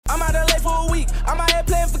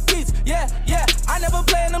never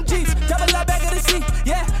playing them Jeeps. Double up back of the seat.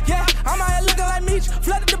 Yeah, yeah. I'm out here looking like Meech.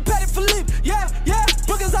 Flooded the Petty Philippe. Yeah, yeah.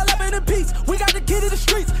 Bookers all up in the piece. We got the key to the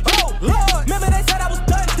streets. Oh, Lord. Remember they said I was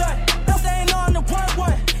done. They ain't on the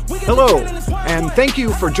 1-1. Hello, and thank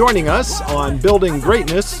you for joining us on Building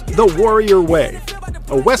Greatness the Warrior Way,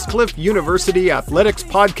 a Westcliff University athletics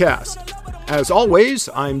podcast. As always,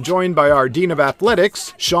 I'm joined by our Dean of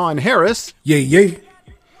Athletics, Sean Harris. Yay.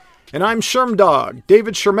 And I'm Shermdog,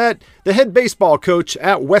 David Shermett, the head baseball coach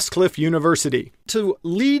at Westcliff University. To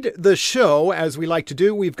lead the show, as we like to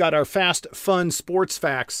do, we've got our fast, fun sports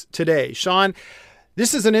facts today. Sean,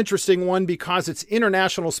 this is an interesting one because it's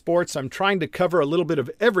international sports. I'm trying to cover a little bit of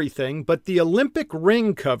everything, but the Olympic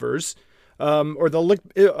ring covers, or the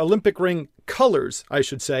Olympic ring colors, I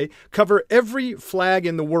should say, cover every flag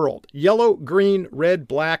in the world. Yellow, green, red,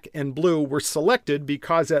 black, and blue were selected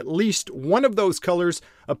because at least one of those colors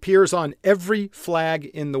appears on every flag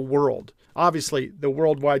in the world. Obviously, the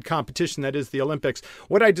worldwide competition that is the Olympics.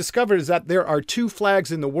 What I discovered is that there are two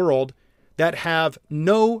flags in the world that have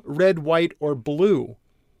no red, white, or blue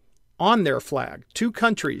on their flag. Two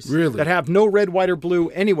countries that have no red, white, or blue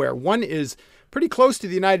anywhere. One is pretty close to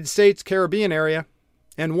the United States, Caribbean area,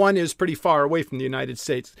 and one is pretty far away from the United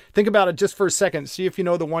States. Think about it just for a second. See if you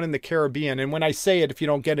know the one in the Caribbean. And when I say it, if you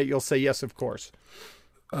don't get it, you'll say yes, of course.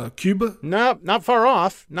 Cuba? No, not far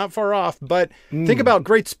off. But think about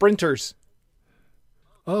great sprinters.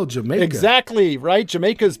 Oh, Jamaica. Exactly, right?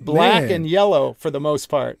 Jamaica's black and yellow for the most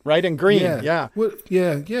part, right? And green, yeah. Well,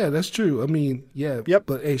 yeah, that's true. I mean, yeah. Yep.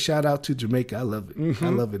 But, hey, shout out to Jamaica. I love it. Mm-hmm. I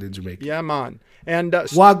love it in Jamaica. Yeah, man. And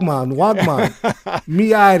Wagman.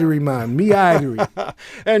 Me Idary, man.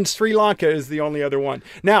 And Sri Lanka is the only other one.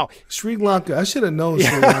 Now, Sri Lanka, I should have known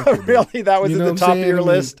Sri Lanka. Really? That was at the top of your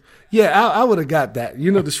list? Yeah, I would have got that.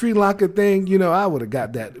 The Sri Lanka thing, I would have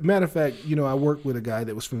got that. Matter of fact, I worked with a guy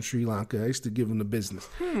that was from Sri Lanka. I used to give him the business.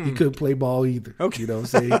 He couldn't play ball either. Okay. You know what I'm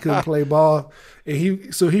saying? He couldn't play ball. And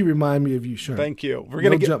he reminded me of you, Sherm. Thank you. We're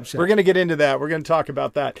going to get into that. We're going to talk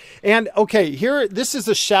about that. And okay, this is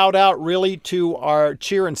a shout out really to our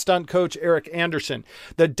cheer and stunt coach, Eric Anderson.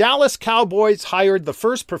 The Dallas Cowboys hired the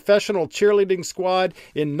first professional cheerleading squad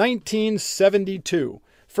in 1972.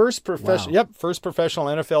 First professional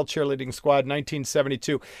NFL cheerleading squad,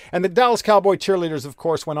 1972. And the Dallas Cowboy cheerleaders, of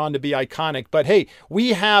course, went on to be iconic. But hey,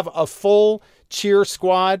 we have a full cheer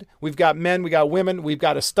squad. We've got men, we got women, we've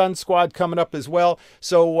got a stunt squad coming up as well.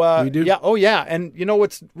 So, we do? Yeah, oh yeah. And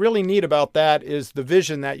what's really neat about that is the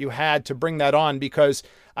vision that you had to bring that on, because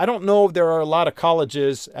I don't know if there are a lot of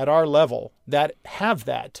colleges at our level that have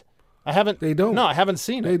that. They don't. No, I haven't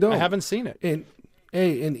seen it. They don't. I haven't seen it.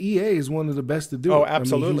 And EA is one of the best to do it. Oh,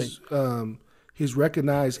 absolutely. He's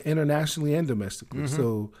recognized internationally and domestically. Mm-hmm.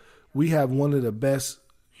 So we have one of the best,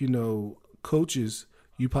 coaches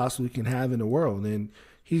you possibly can have in the world. And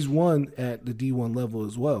he's won at the D1 level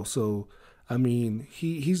as well. So, I mean,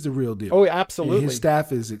 he's the real deal. Oh, absolutely. And his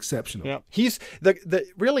staff is exceptional. Yeah. He's the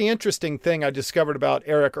really interesting thing I discovered about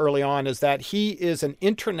Eric early on is that he is an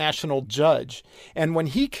international judge. And when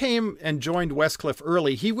he came and joined Westcliff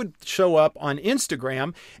early, he would show up on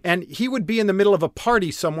Instagram and he would be in the middle of a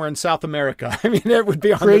party somewhere in South America. I mean, it would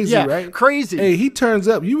be crazy, right? Crazy. Hey, he turns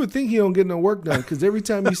up. You would think he don't get no work done because every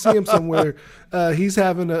time you see him somewhere, he's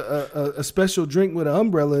having a special drink with an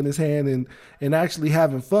umbrella in his hand and actually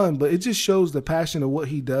having fun. But it just shows the passion of what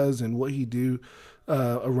he does and what he do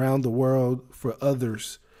around the world for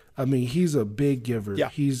others. I mean, he's a big giver. Yeah.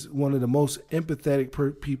 He's one of the most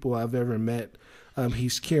empathetic people I've ever met.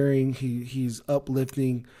 He's caring. He's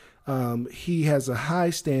uplifting. He has a high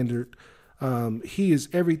standard. He is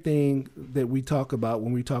everything that we talk about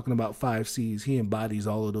when we're talking about 5 C's. He embodies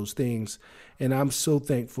all of those things. And I'm so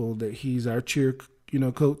thankful that he's our cheer,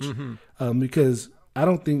 coach, because I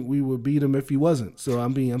don't think we would beat him if he wasn't. So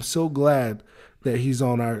I'm so glad that he's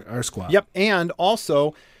on our squad. Yep, and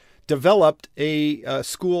also developed a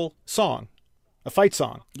school song, a fight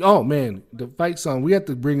song. Oh man, the fight song. We have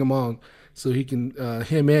to bring him on so he can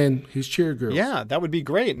him and his cheer girls. Yeah, that would be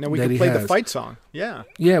great. And then we could play the fight song. Yeah.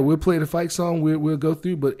 Yeah, we'll play the fight song. We'll go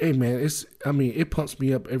through. But hey, man, it pumps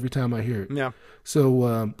me up every time I hear it. Yeah.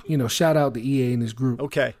 So, shout out to EA and his group.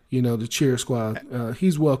 Okay. The cheer squad.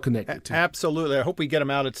 He's well connected too. Absolutely. I hope we get him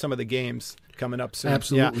out at some of the games coming up soon.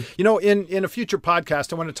 Absolutely. Yeah. In a future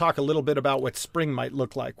podcast, I want to talk a little bit about what spring might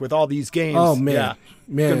look like with all these games. Oh, man. Yeah.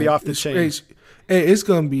 Man. It's going to be off the chain. Hey, it's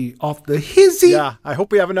gonna be off the hizzy. Yeah, I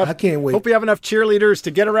hope we have enough. I can't wait. Hope we have enough cheerleaders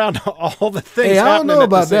to get around all the things Hey, I don't happening know at the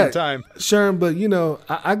about same that, time. Sherm, but you know,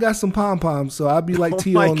 I got some pom poms, so I'll be like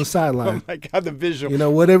T.O. my on the God. sideline. Oh my God, the visual. You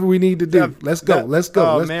know, whatever we need to do. That- Let's go. that- Let's go.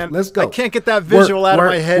 Oh, let's, man. let's go. I can't get that visual out of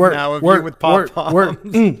my head now of you with pom-poms. Work.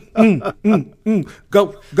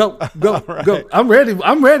 Go. All Go. right. I'm ready.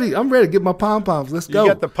 to get my pom poms. Let's go. You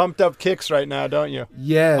got the pumped up kicks right now, don't you?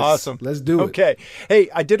 Yes. Awesome. Let's do it. Okay. Hey,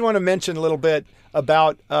 I did want to mention a little bit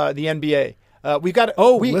about the NBA. We've got.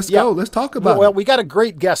 Let's go. Let's talk about Well, it. we got a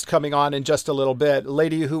great guest coming on in just a little bit. A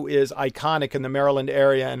lady who is iconic in the Maryland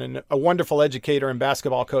area and a wonderful educator and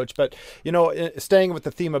basketball coach. But you know, staying with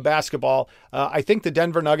the theme of basketball, I think the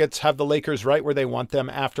Denver Nuggets have the Lakers right where they want them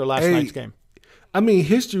after last night's game. I mean,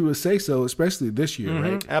 history would say so, especially this year,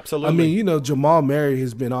 right? Absolutely. I mean, you know, Jamal Murray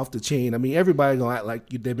has been off the chain. I mean, everybody gonna act like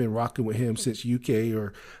they've been rocking with him since UK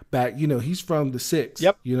or back. You know, he's from the Six.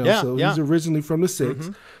 Yep. You know, Yeah, so yeah. he's originally from the Six.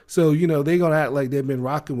 So you know, they gonna act like they've been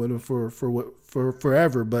rocking with him for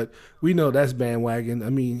forever. But we know that's bandwagon. I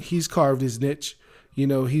mean, he's carved his niche. You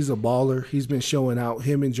know, he's a baller. He's been showing out.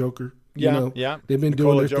 Him and Joker. You Yeah, know, yeah. They've been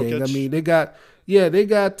Nikola doing their thing. I Jokic. mean, they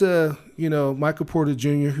got you know, Michael Porter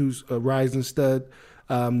Jr., who's a rising stud.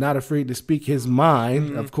 Not afraid to speak his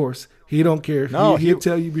mind, of course. He don't care. No, He'll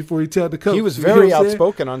tell you before he tell the coach. He was You know very what I'm saying?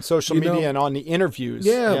 outspoken on social You know, media and on the interviews.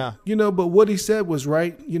 Yeah, you know, but what he said was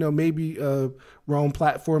right. You know, maybe wrong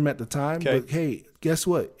platform at the time, Okay. but hey, guess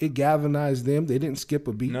what? It galvanized them. They didn't skip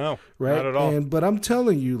a beat. No, right? not at all. But I'm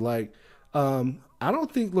telling you, like, I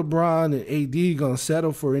don't think LeBron and AD gonna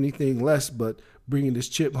settle for anything less but bringing this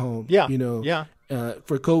chip home. Yeah, you know, yeah.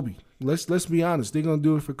 For Kobe. Let's be honest. They're gonna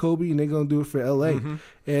do it for Kobe and they're gonna do it for LA.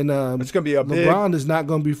 And It's gonna be a big- LeBron is not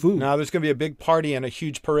gonna be fooled. Now there's going to be a big party and a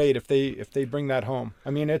huge parade if they bring that home. I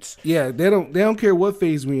mean, it's Yeah, they don't care what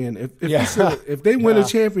phase we in. If Yeah. if they win Yeah. a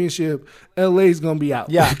championship, LA's gonna be out.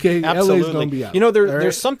 yeah, okay, absolutely. LA's gonna be out. You know, All right?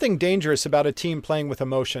 there's something dangerous about a team playing with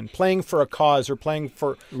emotion, playing for a cause or playing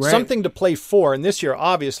for Right. something to play for. And this year,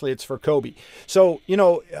 obviously, it's for Kobe. So you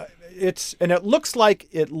know, it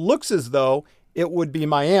looks as though it would be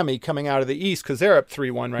Miami coming out of the East because they're up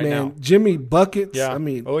 3-1 right Man, now. Jimmy buckets. Yeah. I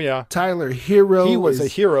mean, Oh, yeah. Tyler Hero. He was is a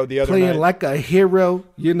hero the other playing night. like a hero.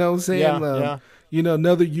 You know what I'm saying? Yeah, yeah. You know,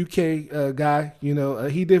 another UK guy. You know,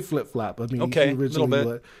 he did flip flop. I mean, Okay, he originally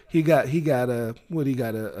little bit. he got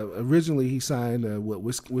originally he signed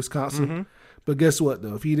Wisconsin. Mm-hmm. But guess what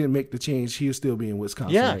though? If he didn't make the change, he'll still be in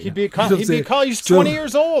Wisconsin. Yeah, right he'd now. be You know what I'm he's saying? 20 So-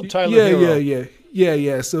 years old. Tyler Hero.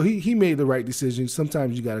 Yeah. So he made the right decision.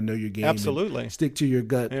 Sometimes you got to know your game. and Absolutely. stick to your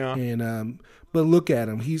gut. Yeah. And but look at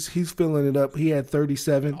him. He's filling it up. He had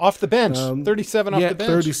 37 Off the bench, 37 off yeah, the bench.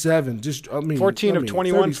 37. Just 14 of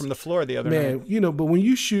 21 30 from the floor the other man. night. You know, but when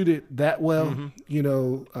you shoot it that well, Mm-hmm. you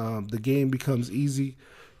know, the game becomes easy.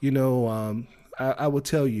 You know, I will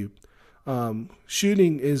tell you,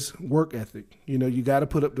 shooting is work ethic. You know, you got to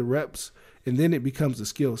put up the reps, and then it becomes a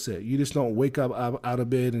skill set. You just don't wake up out of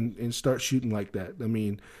bed and start shooting like that. I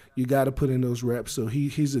mean, you got to put in those reps. So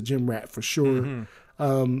he's a gym rat for sure.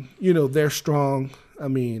 Mm-hmm. You know, they're strong. I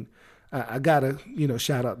mean, I gotta, you know,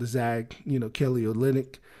 shout out to Zag, you know, Kelly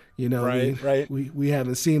Olynyk. You know, Right. We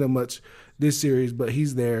haven't seen him much this series, but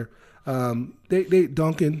he's there. They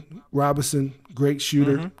Duncan Robinson, great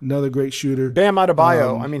shooter, another great shooter. Bam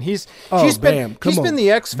Adebayo. I mean, he's Bam, been come on. the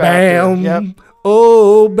X factor. Bam, Yep.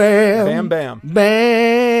 oh Bam, Bam.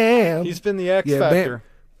 Bam. He's been the X Yeah, factor.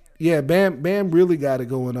 Bam really got it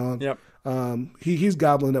going on. Yep. He's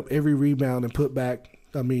gobbling up every rebound and put back.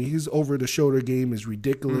 I mean, his over the shoulder game is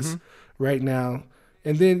ridiculous right now.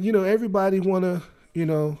 And then, you know, everybody want to, you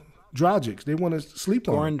know, Dragic. They want to sleep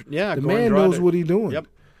on him. Yeah, the Goran man knows Dragic. what he's doing. Yep.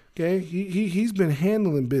 Okay, he's been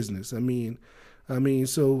handling business. I mean,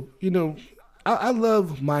 so you know, I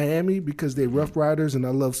love Miami because they Rough Riders, and I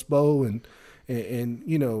love Spo and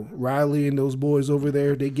you know Riley and those boys over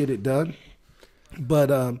there. They get it done.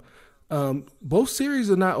 But both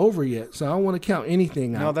series are not over yet, so I don't want to count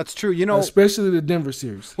anything out. No, that's true. You know, especially the Denver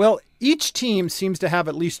series. well, each team seems to have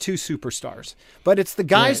at least two superstars, but it's the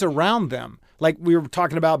guys around them. Like we were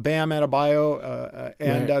talking about Bam Adebayo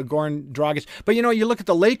and Goran Dragic. But, you know, you look at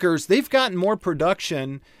the Lakers, they've gotten more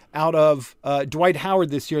production out of Dwight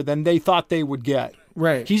Howard this year than they thought they would get.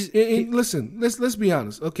 Right. Listen, let's be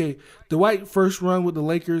honest. Okay, Dwight first run with the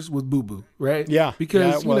Lakers was boo boo, right? Yeah. Because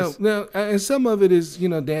Yeah, it was. now, and some of it is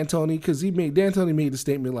D'Antoni because D'Antoni made the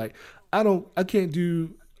statement like, I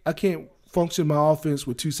can't function my offense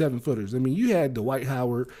with 2 7-footers. I mean, you had Dwight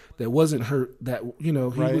Howard that wasn't hurt, that, he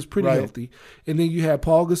was pretty healthy. And then you had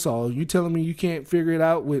Paul Gasol. You telling me you can't figure it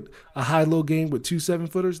out with a high-low game with 2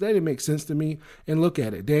 7-footers? That didn't make sense to me. And look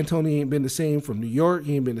at it. D'Antoni ain't been the same from New York.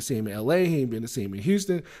 He ain't been the same in L.A. He ain't been the same in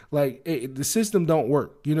Houston. Like, the system don't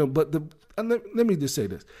work, but let me just say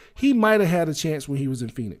this. He might have had a chance when he was in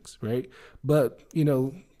Phoenix, right? But,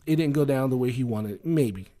 it didn't go down the way he wanted,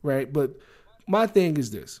 maybe, right? But my thing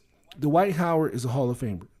is this. Dwight Howard is a Hall of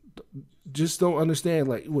Famer. Just don't understand,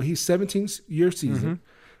 he's 17th-year season.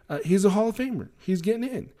 He's a Hall of Famer. He's getting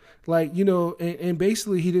in. And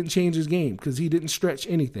basically he didn't change his game because he didn't stretch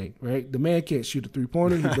anything, right? The man can't shoot a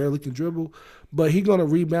three-pointer. He barely can dribble. But he's going to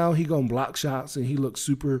rebound. He's going to block shots, and he looks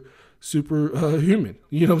super human,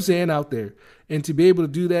 out there. And to be able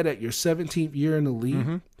to do that at your 17th year in the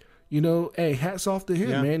league, hey, hats off to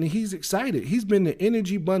him, man. And he's excited. He's been the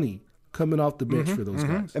energy bunny coming off the bench for those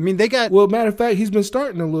guys. I mean, they got... Well, matter of fact, he's been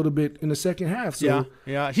starting a little bit in the second half. So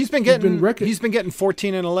yeah. He's been getting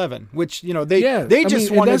 14 and 11, which, they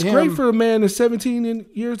just wanted that's him... great for a man that's 17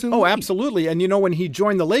 years in the league. Absolutely. And, when he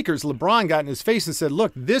joined the Lakers, LeBron got in his face and said,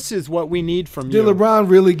 look, this is what we need from you. Did LeBron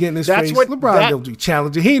really get in his face? LeBron don't do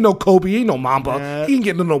challenging. He ain't no Kobe. He ain't no Mamba. He ain't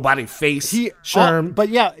getting to nobody's face. Sherm. But,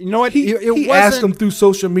 yeah, you know what? He asked him through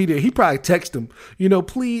social media. He probably texted him,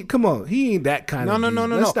 please, come on. He ain't that kind of dude. No.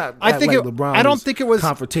 Let's not LeBron. I don't think it was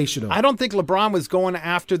confrontational. I don't think LeBron was going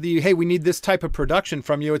after hey, we need this type of production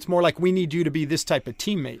from you. It's more like we need you to be this type of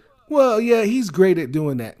teammate. Well, yeah, he's great at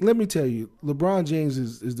doing that. Let me tell you, LeBron James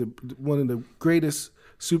is one of the greatest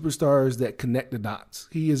superstars that connect the dots.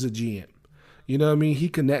 He is a GM. You know what I mean? He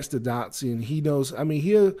connects the dots, and he knows. I mean,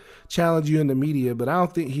 he'll challenge you in the media, but I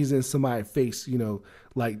don't think he's in somebody's face,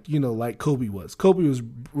 like Kobe was. Kobe was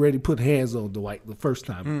ready to put hands on Dwight the first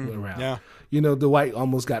time around. Yeah. Dwight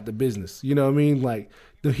almost got the business. You know what I mean?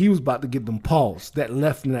 He was about to get them paws, that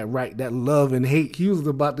left and that right, that love and hate. He was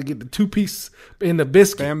about to get the 2-piece in the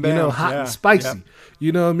biscuit, bam, bam. Hot and spicy. Yeah.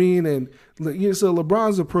 You know what I mean? And so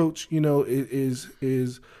LeBron's approach,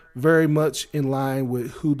 is very much in line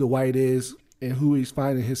with who Dwight is and who he's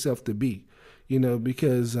finding himself to be,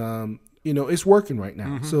 because, it's working right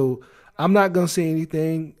now. So I'm not going to say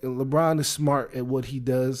anything. LeBron is smart at what he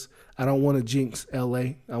does. I don't want to jinx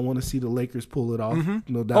L.A. I want to see the Lakers pull it off.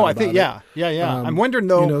 No doubt. I think, yeah. I'm wondering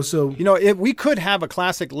though. We could have a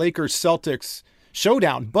classic Lakers-Celtics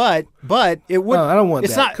showdown, but it would. No, I don't want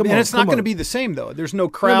it's that. Not, it's not going to be the same though. There's no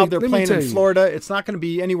crowd. They're playing in Florida. It's not going to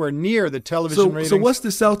be anywhere near the television ratings. So what's the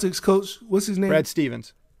Celtics coach? What's his name? Brad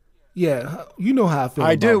Stevens. Yeah, you know how I feel.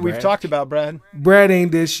 I about do. Brad. We've talked about Brad. Brad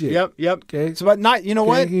ain't this shit. Yep. Okay. So, but not. You know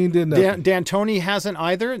what? He did nothing. D'Antoni hasn't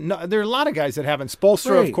either. No, there are a lot of guys that haven't.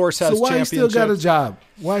 Spoelstra, of course, has. So why he still got a job?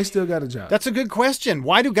 That's a good question.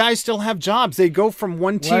 Why do guys still have jobs? They go from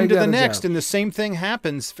one team to the next, and the same thing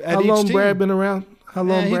happens at each team. How long Brad been around?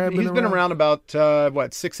 He's been around about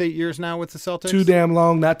 6-8 years now with the Celtics. Too damn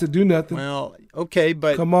long not to do nothing. Well, okay,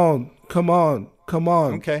 but come on.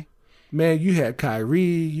 Okay. Man, you had Kyrie.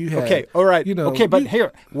 You had okay, all right.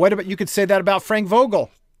 Here, what about you could say that about Frank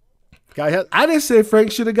Vogel? I didn't say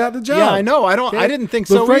Frank should have got the job. Yeah, I know. I didn't think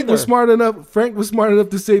so Frank either. Was smart enough. Frank was smart enough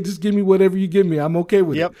to say, "Just give me whatever you give me. I'm okay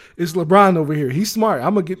with it." It's LeBron over here. He's smart.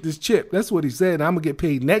 I'm gonna get this chip. That's what he said. And I'm gonna get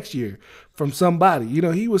paid next year from somebody.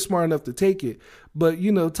 He was smart enough to take it. But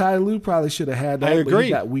Ty Lue probably should have had that. I agree. But he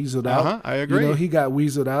got weaseled out. I agree. He got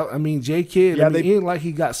weaseled out. I mean, J Kidd. It ain't like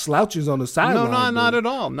he got slouches on the sideline. No, not at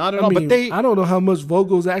all. Not at all. But I don't know how much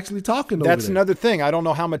Vogel's actually talking over there. That's another thing. I don't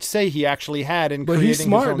know how much say he actually had in creating his own staff.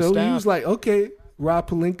 But he's smart though. He was like, okay, Rob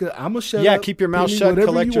Pelinka, I'm gonna shut up. Yeah, keep your mouth shut.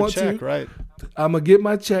 Collect your check. Right. I'm gonna get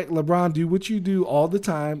my check. LeBron, do what you do all the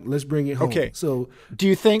time. Let's bring it home. Okay. So, do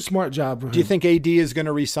you think smart job for him? Do you think AD is going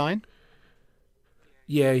to resign?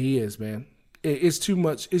 Yeah, he is, man. It's too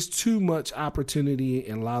much. It's too much opportunity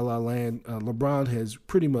in La La Land. LeBron has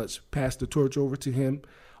pretty much passed the torch over to him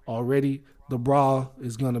already. LeBron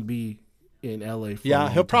is going to be in LA.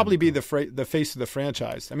 He'll probably be the face of the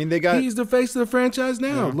franchise. I mean, he's the face of the franchise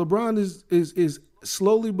now. Yeah. LeBron is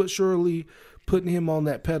slowly but surely putting him on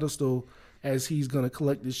that pedestal as he's going to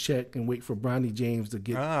collect his check and wait for Bronny James to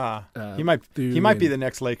get. He might be the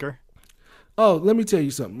next Laker. Oh, let me tell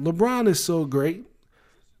you something. LeBron is so great.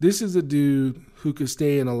 This is a dude who could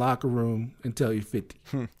stay in a locker room until you're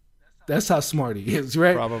 50. That's how smart he is,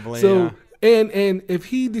 right? Probably. So, and if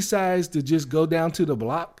he decides to just go down to the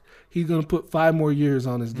block, he's going to put 5 more years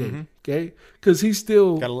on his game. Okay, because he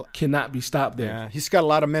still cannot be stopped there. Yeah, he's got a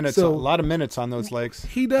lot of minutes. A lot of minutes on those legs.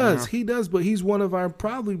 He does. He does. But he's one of our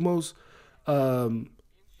probably most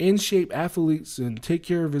in shape athletes and take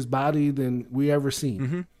care of his body than we ever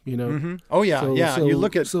seen. You know. Mm-hmm. Oh yeah, So you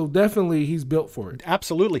look at so definitely he's built for it.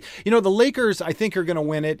 absolutely. The Lakers I think are going to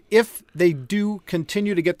win it if they do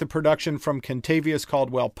continue to get the production from Kentavious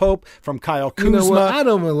Caldwell-Pope, from Kyle Kuzma. You know what? I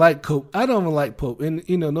don't even like Pope. And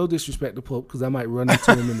no disrespect to Pope because I might run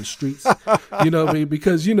into him in the streets.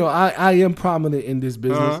 Because I am prominent in this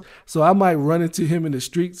business, so I might run into him in the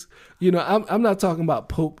streets. I'm not talking about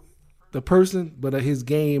Pope, the person, but his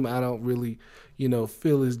game. I don't really.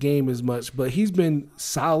 Feel his game as much, but he's been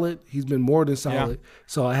solid. He's been more than solid. Yeah.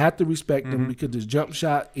 So I have to respect him because his jump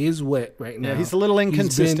shot is wet right now. Yeah, he's a little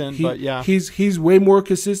inconsistent, but yeah. He's way more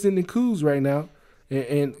consistent than Kuz right now.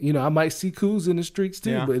 And I might see Kuz in the streets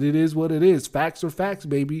too, but it is what it is. Facts are facts,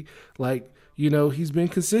 baby. He's been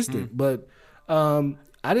consistent. But I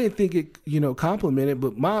didn't think it, complimented,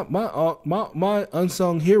 but my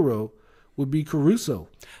unsung hero would be Caruso.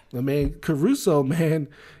 Caruso, man,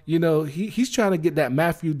 he's trying to get that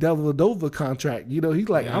Matthew Dellavedova contract. He's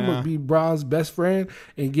like, I'm going to be Bron's best friend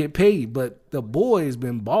and get paid. But the boy has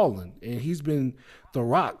been balling, and he's been the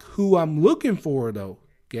rock. Who I'm looking for, though,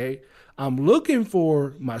 okay? I'm looking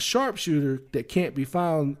for my sharpshooter that can't be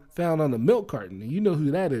found on the milk carton. And you know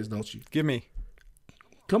who that is, don't you? Give me.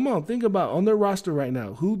 Come on, think about on their roster right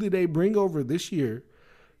now. Who did they bring over this year?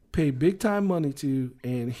 Pay big time money to,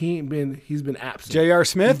 and he's been absent. J.R.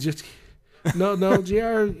 Smith? No,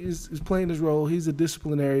 J.R. is playing his role. He's a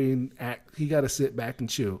disciplinarian act. He got to sit back and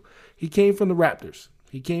chill. He came from the Raptors.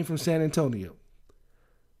 He came from San Antonio.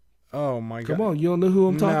 Oh my God! Come on, you don't know who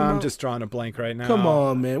I'm talking about? I'm just drawing a blank right now. Come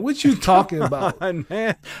on, man. What you talking about?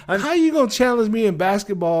 Man. How you gonna challenge me in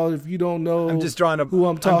basketball if you don't know? I'm just drawing who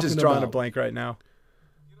I'm talking about. I'm just drawing a blank right now.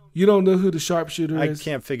 You don't know who the sharpshooter is? I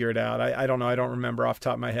can't figure it out. I don't know. I don't remember off the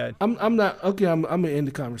top of my head. I'm not okay. I'm gonna end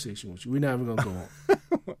the conversation with you. We're not even gonna go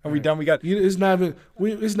on. Are we done? We got. It's not even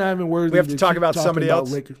worthy. We have to talk about somebody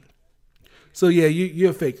else. Lakers. So yeah,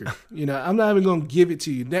 you're a faker. I'm not even gonna give it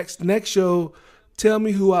to you. Next show, tell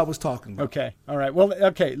me who I was talking about. Okay. All right. Well,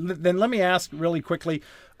 okay. Then let me ask really quickly.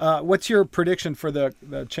 What's your prediction for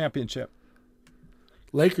the championship?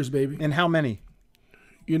 Lakers, baby. And how many?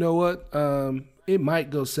 You know what? It might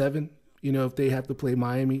go 7, if they have to play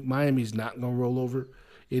Miami. Miami's not going to roll over.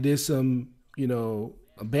 It is some,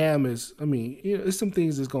 Bam is, it's some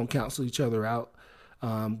things that's going to cancel each other out.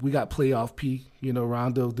 We got playoff P,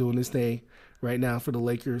 Rondo doing this thing right now for the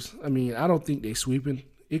Lakers. I don't think they sweeping.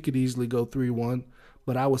 It could easily go 3-1,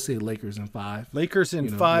 but I would say Lakers in 5. Lakers in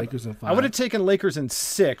 5. Lakers in 5. I would have taken Lakers in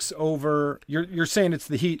 6 over. You're saying it's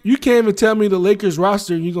the Heat. You can't even tell me the Lakers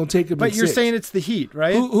roster and you're gonna take it. But you're 6. saying it's the Heat,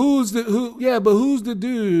 right? Who's the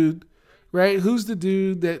dude, right? Who's the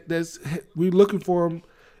dude that's we're looking for him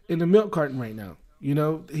in the milk carton right now?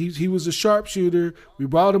 He was a sharpshooter. We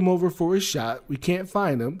brought him over for his shot. We can't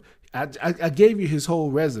find him. I gave you his whole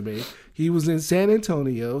resume. He was in San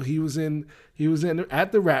Antonio. He was at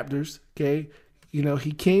the Raptors. Okay.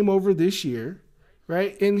 He came over this year,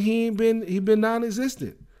 right? And he been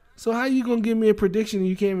non-existent. So how you gonna give me a prediction and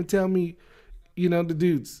you can't even tell me, the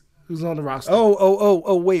dudes who's on the roster?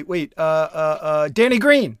 Wait. Danny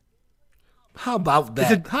Green. How about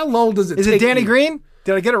that? How long does it take? Is it Danny Green?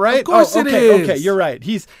 Did I get it right? Of course it is. Okay, you're right.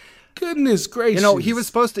 Goodness gracious. He was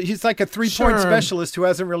supposed to. He's like a 3-point specialist who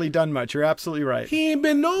hasn't really done much. You're absolutely right. He ain't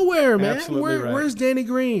been nowhere, man. Absolutely right. Where's Danny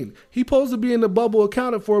Green? He's supposed to be in the bubble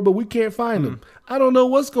accounted for, but we can't find him. I don't know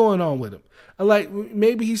what's going on with him.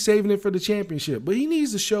 Maybe he's saving it for the championship, but he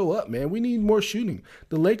needs to show up, man. We need more shooting.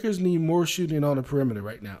 The Lakers need more shooting on the perimeter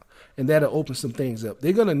right now, and that'll open some things up.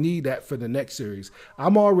 They're gonna need that for the next series.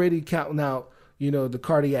 I'm already counting out. The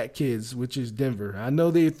cardiac kids, which is Denver. I know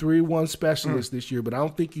they're 3-1 specialists this year, but I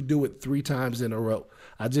don't think you do it 3 times in a row.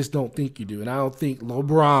 I just don't think you do. And I don't think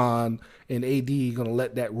LeBron and AD are going to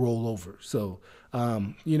let that roll over. So,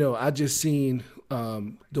 I just seen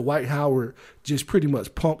Dwight Howard just pretty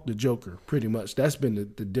much punk the Joker, pretty much. That's been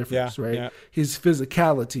the difference, right? Yeah. His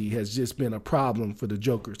physicality has just been a problem for the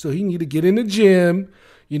Joker. So he need to get in the gym,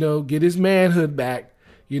 get his manhood back.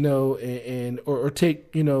 Or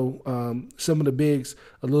take, some of the bigs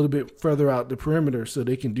a little bit further out the perimeter so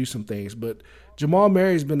they can do some things. But Jamal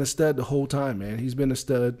Murray's been a stud the whole time, man. He's been a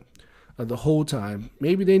stud the whole time.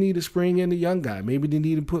 Maybe they need to spring in the young guy. Maybe they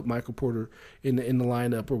need to put Michael Porter in the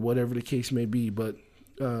lineup or whatever the case may be. But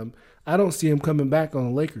I don't see him coming back on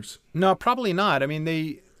the Lakers. No, probably not.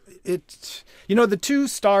 The 2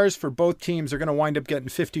 stars for both teams are going to wind up getting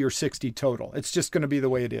 50 or 60 total. It's just going to be the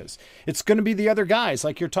way it is. It's going to be the other guys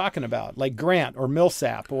like you're talking about, like Grant or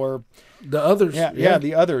Millsap or, The others. Yeah,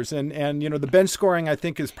 the others. And the bench scoring, I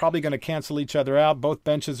think, is probably going to cancel each other out. Both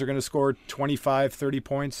benches are going to score 25, 30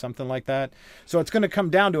 points, something like that. So it's going to come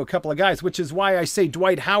down to a couple of guys, which is why I say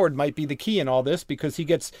Dwight Howard might be the key in all this, because he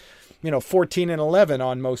gets 14 and 11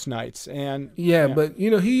 on most nights. And but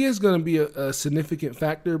he is going to be a significant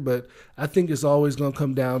factor, but I think it's always going to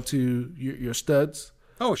come down to your studs.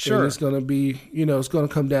 Oh, sure. And it's going to be, it's going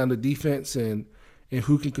to come down to defense and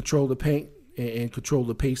who can control the paint and control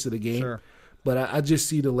the pace of the game. Sure. But I just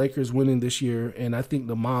see the Lakers winning this year, and I think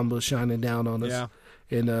the Mamba shining down on us. Yeah.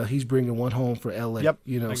 And he's bringing one home for LA. Yep.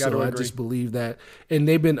 I just believe that. And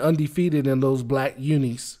they've been undefeated in those black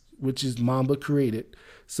unis, which is Mamba created.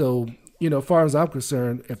 So, as far as I'm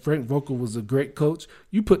concerned, if Frank Vogel was a great coach,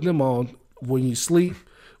 you put them on when you sleep,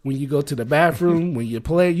 when you go to the bathroom, when you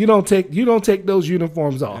play. You don't take those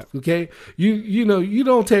uniforms off, okay? You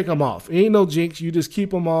don't take them off. Ain't no jinx. You just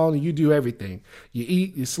keep them on and you do everything. You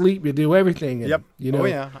eat, you sleep, you do everything. Yep. Oh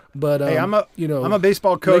yeah. But hey, I'm a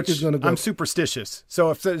baseball coach. I'm superstitious. So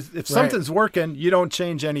if something's working, you don't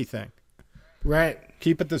change anything. Right.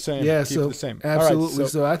 Keep it the same. Yeah. Keep it the same. Absolutely. All right,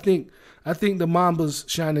 so I think the Mamba's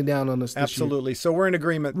shining down on us this absolutely. year. So we're in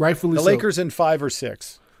agreement. Rightfully the so. Lakers in 5 or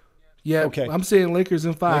 6. Yeah, okay. I'm saying Lakers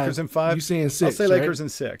in 5. Lakers in 5. You saying 6? I'll say Lakers in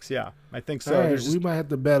 6. Yeah, I think so. All right, we might have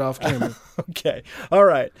to bet off camera. Okay. All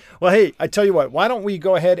right. Well, hey, I tell you what. Why don't we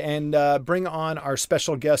go ahead and bring on our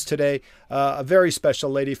special guest today, a very special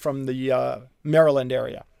lady from the Maryland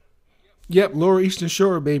area. Yep, Lower Eastern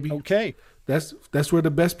Shore, baby. Okay. That's where the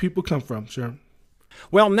best people come from, sure.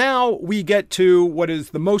 Well, now we get to what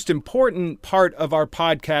is the most important part of our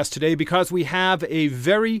podcast today, because we have a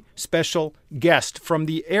very special guest from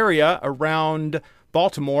the area around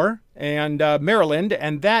Baltimore and Maryland,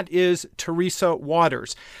 and that is Teresa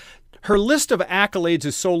Waters. Her list of accolades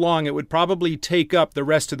is so long it would probably take up the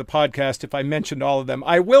rest of the podcast if I mentioned all of them.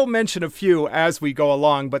 I will mention a few as we go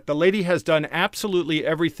along, but the lady has done absolutely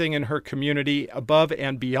everything in her community above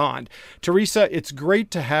and beyond. Teresa, it's great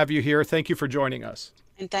to have you here. Thank you for joining us.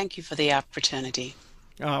 And thank you for the opportunity.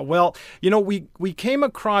 Well, we came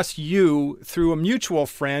across you through a mutual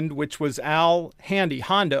friend, which was Al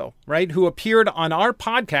Hondo, right, who appeared on our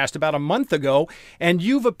podcast about a month ago, and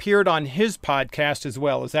you've appeared on his podcast as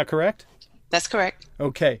well. Is that correct? That's correct.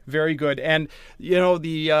 Okay, very good. And,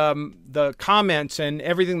 the comments and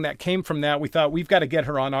everything that came from that, we thought we've got to get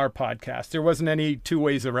her on our podcast. There wasn't any two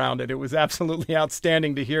ways around it. It was absolutely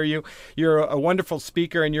outstanding to hear you. You're a wonderful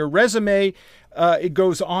speaker, and your resume, it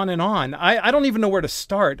goes on and on. I don't even know where to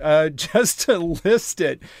start just to list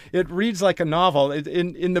it. It reads like a novel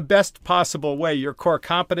in the best possible way. Your core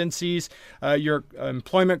competencies, your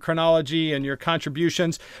employment chronology, and your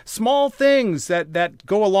contributions. Small things that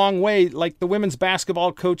go a long way, like the Women's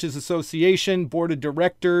Basketball Coaches Association, Board of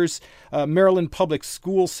Directors, Maryland Public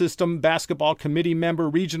School System, Basketball Committee member,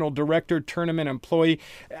 Regional Director, Tournament employee.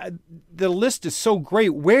 The list is so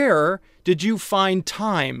great. Where did you find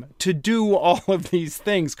time to do all of these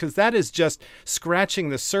things? Because that is just scratching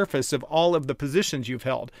the surface of all of the positions you've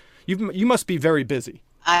held. You must be very busy.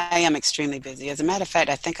 I am extremely busy. As a matter of fact,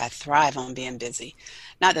 I think I thrive on being busy.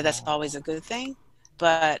 Not that that's always a good thing,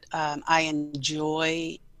 but I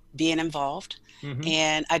enjoy being involved. Mm-hmm.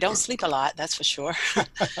 And I don't sleep a lot, that's for sure.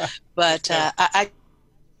 But I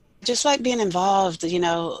just like being involved,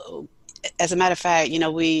 As a matter of fact,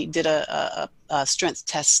 we did a strength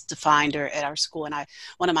test finder at our school, and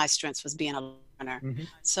one of my strengths was being a learner. Mm-hmm.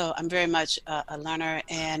 So I'm very much a learner,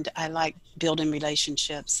 and I like building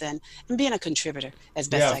relationships and being a contributor as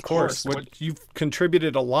best I can. Yeah, of course. You've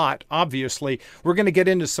contributed a lot, obviously. We're going to get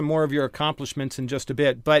into some more of your accomplishments in just a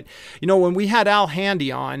bit. But, when we had Al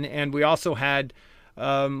Handy on, and we also had,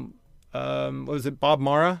 what was it, Bob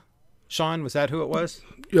Mara? Sean, was that who it was?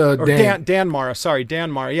 Dan Mara. Sorry, Dan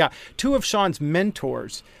Mara. Yeah, two of Sean's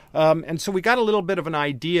mentors. And so we got a little bit of an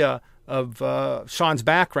idea of Sean's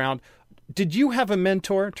background. Did you have a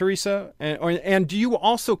mentor, Teresa? And do you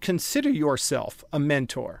also consider yourself a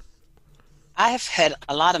mentor? I have had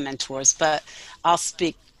a lot of mentors, but I'll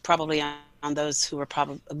speak probably on those who were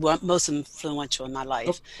probably most influential in my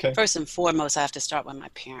life. Okay. First and foremost, I have to start with my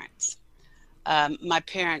parents. My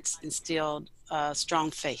parents instilled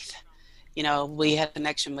strong faith. We had a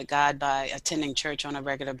connection with God by attending church on a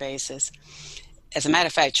regular basis. As a matter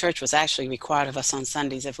of fact, church was actually required of us on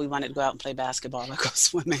Sundays if we wanted to go out and play basketball or go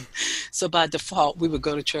swimming. So by default, we would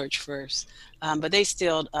go to church first. But they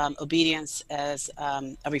instilled obedience as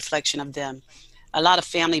a reflection of them. A lot of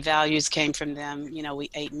family values came from them. We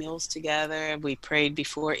ate meals together. We prayed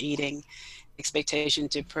before eating. Expectation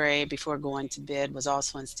to pray before going to bed was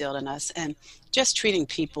also instilled in us. And just treating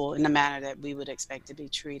people in the manner that we would expect to be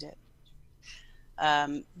treated.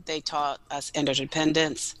 They taught us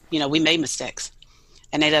interdependence. We made mistakes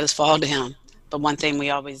and they let us fall down. But one thing we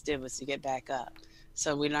always did was to get back up.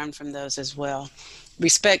 So we learned from those as well.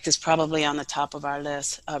 Respect is probably on the top of our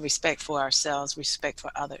list. Respect for ourselves, respect for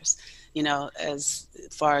others. As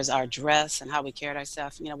far as our dress and how we carried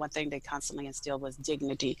ourselves, one thing they constantly instilled was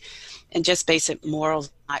dignity and just basic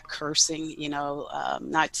morals, not cursing,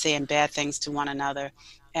 not saying bad things to one another.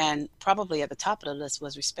 And probably at the top of the list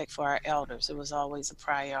was respect for our elders. It was always a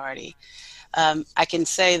priority. I can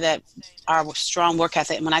say that our strong work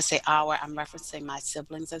ethic, and when I say our, I'm referencing my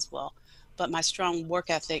siblings as well, but my strong work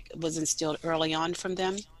ethic was instilled early on from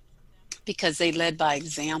them because they led by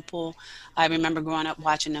example. I remember growing up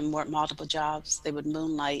watching them work multiple jobs. They would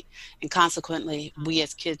moonlight, and consequently, we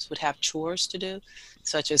as kids would have chores to do,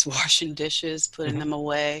 such as washing dishes, putting them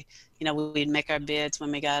away. We'd make our beds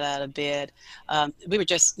when we got out of bed. We were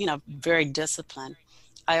just, very disciplined.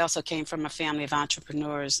 I also came from a family of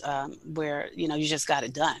entrepreneurs where, you just got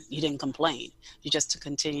it done. You didn't complain. You just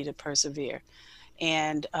continue to persevere.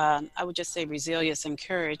 And I would just say resilience and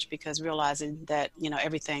courage, because realizing that,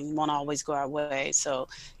 everything won't always go our way. So,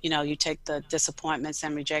 you take the disappointments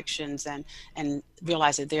and rejections and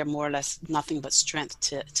realize that they're more or less nothing but strength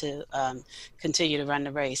to continue to run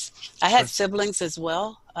the race. I had siblings as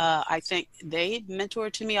well. I think they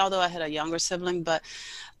mentored to me, although I had a younger sibling, but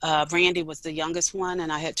Randy was the youngest one,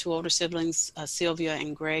 and I had two older siblings, Sylvia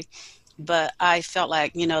and Greg. But I felt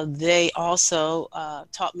like, they also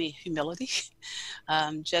taught me humility,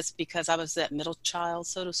 just because I was that middle child,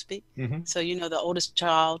 so to speak. So, the oldest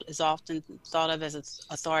child is often thought of as an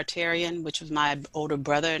authoritarian, which was my older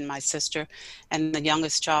brother and my sister. And the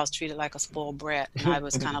youngest child is treated like a spoiled brat. And I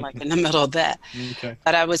was kind of like in the middle of that. Okay.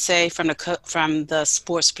 But I would say from the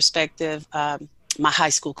sports perspective, my high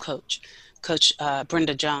school coach,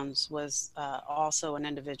 Brenda Jones, was also an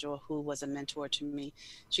individual who was a mentor to me.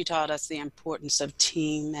 She taught us the importance of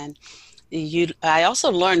team, and I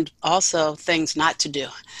also learned things not to do.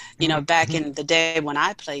 Back in the day when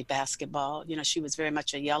I played basketball, she was very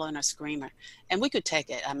much a yeller and a screamer, and we could take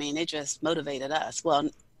it. I mean, it just motivated us. Well,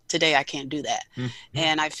 today I can't do that,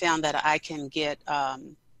 and I found that I can get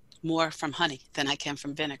more from honey than I can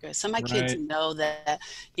from vinegar. So my kids know that,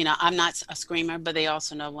 I'm not a screamer, but they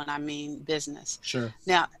also know when I mean business. Sure.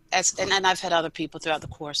 Now, and I've had other people throughout the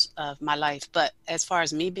course of my life, but as far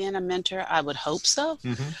as me being a mentor, I would hope so.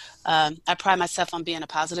 I pride myself on being a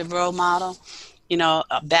positive role model,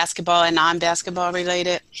 basketball and non-basketball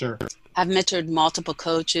related. Sure. I've mentored multiple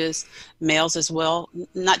coaches, males as well,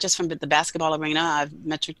 not just from the basketball arena. I've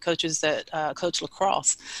mentored coaches that coach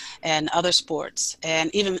lacrosse and other sports,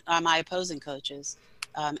 and even my opposing coaches,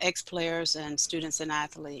 ex-players and students and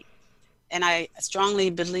athletes. And I strongly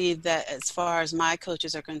believe that as far as my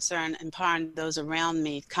coaches are concerned, empowering those around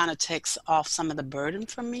me kind of takes off some of the burden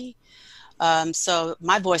from me. So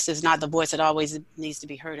my voice is not the voice that always needs to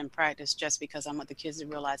be heard in practice, just because I want the kids to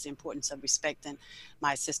realize the importance of respecting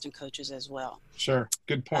my assistant coaches as well. Sure.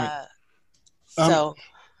 Good point.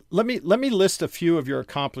 Let me list a few of your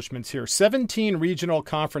accomplishments here. 17 regional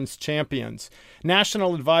conference champions,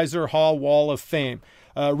 National Advisor Hall Wall of Fame,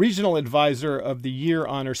 Regional Advisor of the Year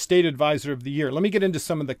honor, State Advisor of the Year. Let me get into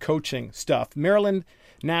some of the coaching stuff. Maryland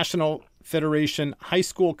National Federation High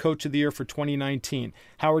School Coach of the Year for 2019.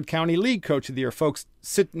 Howard County League Coach of the Year. Folks,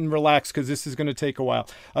 sit and relax because this is going to take a while.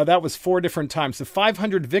 That was 4 different times. The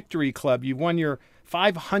 500 Victory Club, you won your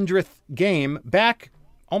 500th game back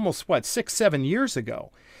almost, 6-7 years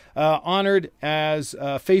ago. Honored as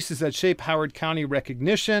Faces That Shape Howard County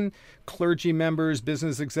recognition, clergy members,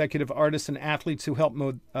 business executive, artists, and athletes who helped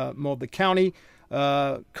mold the county.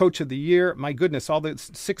 Coach of the Year. My goodness, all the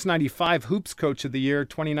 695 Hoops Coach of the Year,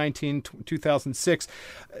 2019, 2006.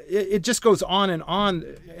 It just goes on.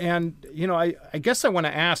 And, I guess I want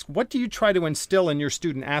to ask, what do you try to instill in your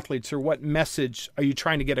student athletes, or what message are you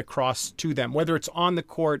trying to get across to them, whether it's on the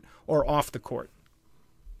court or off the court?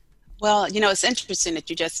 Well, it's interesting that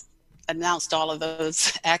you just announced all of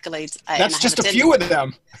those accolades. That's just a few of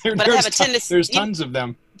them. There's tons of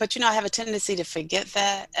them. But, I have a tendency to forget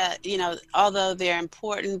that, although they're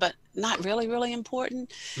important, but not really, really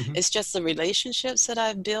important. It's just the relationships that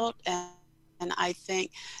I've built. And I think,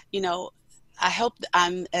 I hope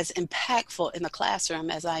I'm as impactful in the classroom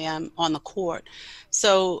as I am on the court.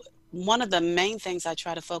 So one of the main things I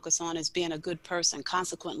try to focus on is being a good person.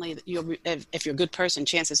 Consequently, if you're a good person,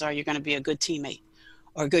 chances are you're going to be a good teammate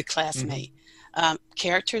or a good classmate.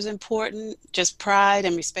 Character is important, just pride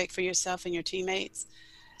and respect for yourself and your teammates.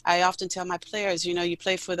 I often tell my players, you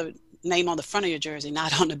play for the name on the front of your jersey,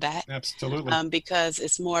 not on the back. Absolutely. Because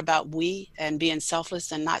it's more about we and being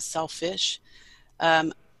selfless and not selfish.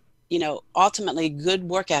 ultimately good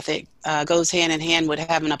work ethic goes hand in hand with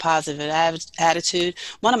having a positive attitude.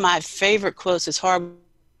 One of my favorite quotes is hard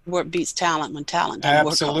work beats talent when talent doesn't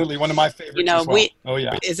work. Absolutely. One of my favorites as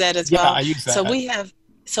well. Is that as well? Yeah, I use that.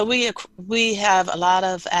 So we have a lot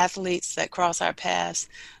of athletes that cross our paths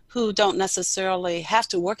who don't necessarily have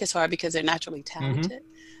to work as hard because they're naturally talented. Mm-hmm.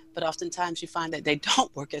 But oftentimes you find that they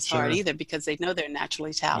don't work as hard either because they know they're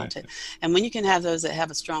naturally talented. Right. And when you can have those that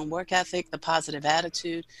have a strong work ethic, the positive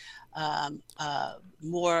attitude,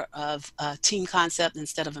 more of a team concept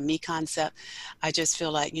instead of a me concept, I just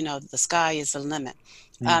feel like, the sky is the limit.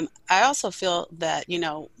 Mm. I also feel that,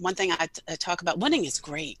 one thing I talk about, winning is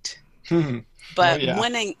great. Mm-hmm. But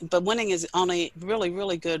winning is only really,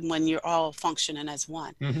 really good when you're all functioning as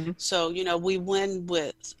one. Mm-hmm. So, we win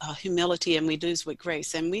with humility and we lose with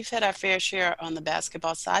grace. And we've had our fair share on the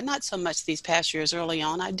basketball side, not so much these past years. Early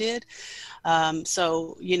on I did.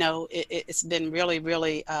 So, it's been really,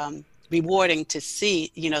 really rewarding to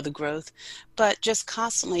see, the growth, but just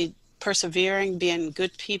constantly persevering, being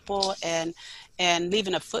good people and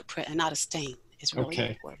leaving a footprint and not a stain. Is really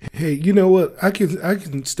important. Hey, you know what? I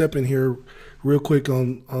can step in here real quick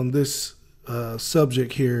on this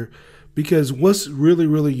subject here, because what's really,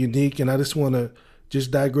 really unique, and I just want to just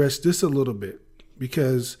digress just a little bit,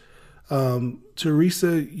 because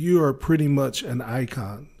Teresa, you are pretty much an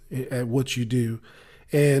icon at what you do.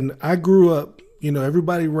 And I grew up,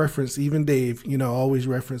 everybody referenced, even Dave, always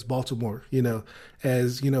referenced Baltimore,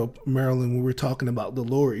 as, Maryland, when we're talking about the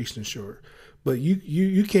lower Eastern Shore. But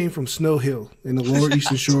you came from Snow Hill in the lower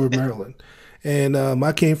Eastern Shore of Maryland. And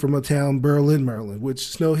I came from a town, Berlin, Maryland, which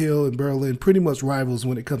Snow Hill and Berlin pretty much rivals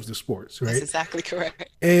when it comes to sports, right? That's exactly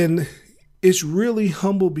correct. And it's really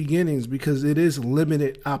humble beginnings because it is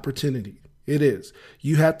limited opportunity. It is.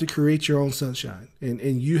 You have to create your own sunshine.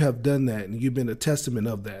 And you have done that, and you've been a testament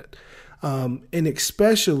of that. And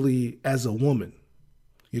especially as a woman,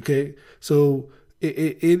 okay? So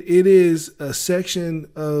it is a section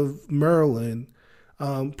of Maryland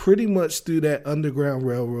pretty much through that Underground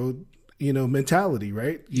Railroad, mentality,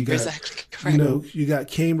 right? You got, exactly correct. You got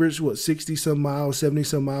Cambridge, 60 some miles, 70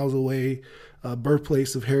 some miles away,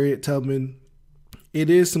 birthplace of Harriet Tubman.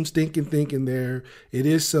 It is some stinking thinking there. It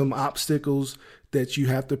is some obstacles that you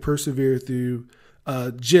have to persevere through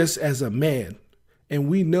just as a man. And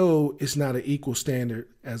we know it's not an equal standard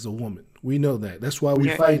as a woman. We know that. That's why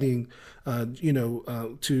we're fighting,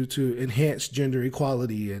 to enhance gender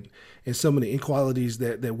equality and some of the inequalities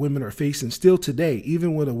that women are facing still today,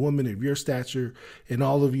 even with a woman of your stature and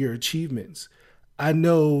all of your achievements. I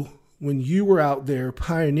know when you were out there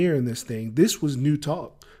pioneering this thing, this was new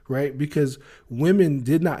talk, right? Because women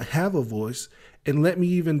did not have a voice. And let me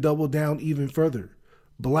even double down even further.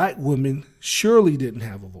 Black women surely didn't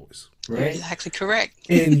have a voice, right? You're exactly correct.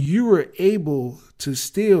 And you were able to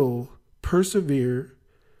still persevere,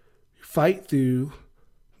 fight through,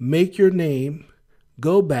 make your name,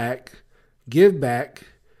 go back, give back,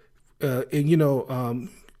 and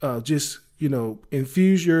just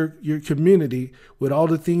infuse your community with all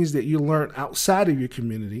the things that you learned outside of your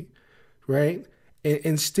community, right?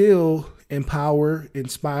 And still empower,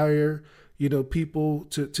 inspire, people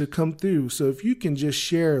to come through. So if you can just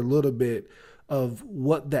share a little bit of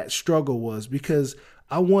what that struggle was, because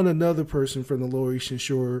I want another person from the Lower Eastern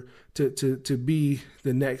Shore to be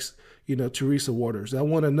the next, Teresa Waters. I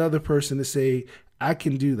want another person to say, I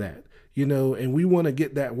can do that, and we want to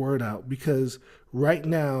get that word out, because right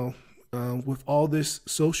now, with all this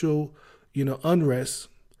social, unrest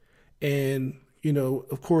and,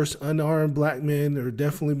 of course, unarmed Black men are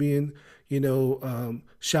definitely being,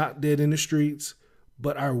 shot dead in the streets,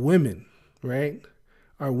 but our women, right?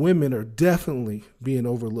 Our women are definitely being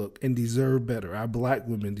overlooked and deserve better. Our Black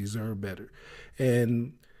women deserve better.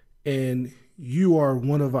 And you are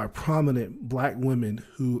one of our prominent Black women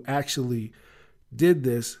who actually did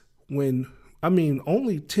this when,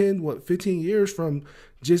 only 15 years from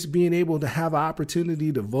just being able to have an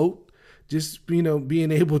opportunity to vote, just,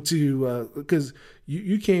 being able to, because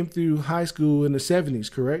you came through high school in the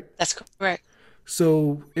 70s, correct? That's correct.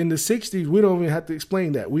 So in the 60s, we don't even have to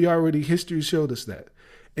explain that. History showed us that.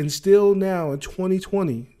 And still now in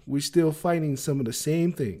 2020, we're still fighting some of the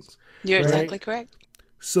same things. You're exactly correct.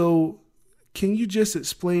 So can you just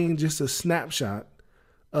explain just a snapshot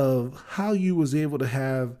of how you was able to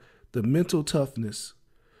have the mental toughness,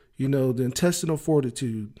 the intestinal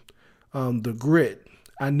fortitude, the grit?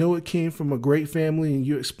 I know it came from a great family, and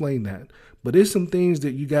you explained that. But there's some things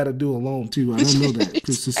that you got to do alone, too. I don't know that,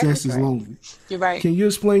 because success is lonely. You're right. Can you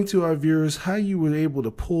explain to our viewers how you were able to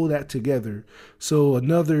pull that together so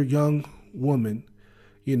another young woman,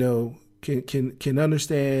 can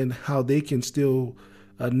understand how they can still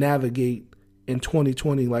navigate in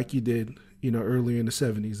 2020 like you did, earlier in the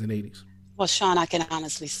 70s and 80s? Well, Sean, I can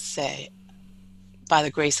honestly say, by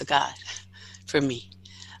the grace of God, for me,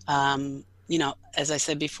 as I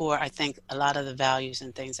said before, I think a lot of the values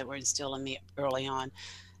and things that were instilled in me early on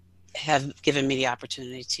have given me the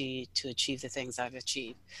opportunity to achieve the things I've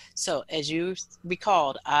achieved. So as you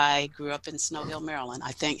recalled, I grew up in Snow Hill, Maryland.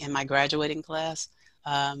 I think in my graduating class,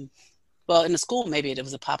 in the school, maybe it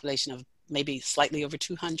was a population of maybe slightly over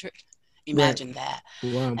 200. Imagine right. that.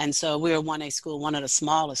 Wow. And so we were 1A school, one of the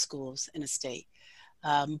smallest schools in the state.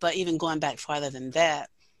 But even going back farther than that,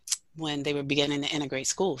 when they were beginning to integrate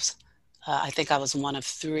schools, I think I was one of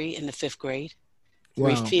 3 in the 5th grade.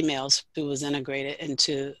 3 wow. females who was integrated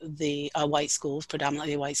into the white schools,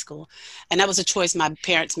 predominantly white school. And that was a choice my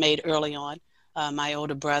parents made early on. My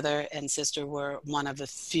older brother and sister were one of the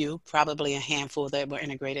few, probably a handful, that were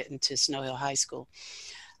integrated into Snow Hill High School.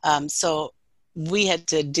 So we had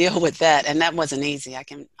to deal with that, and that wasn't easy, I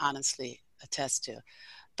can honestly attest to.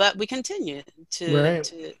 But we continue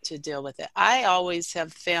to deal with it. I always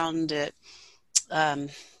have found it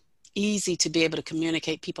easy to be able to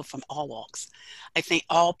communicate people from all walks. I think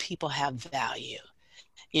all people have value.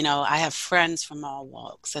 I have friends from all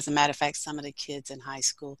walks. As a matter of fact, some of the kids in high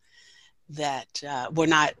school that were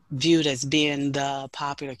not viewed as being the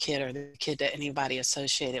popular kid or the kid that anybody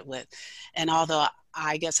associated with. And although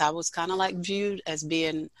I guess I was kind of like viewed as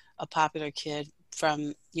being a popular kid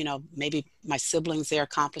from, maybe my siblings, their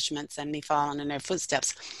accomplishments and me following in their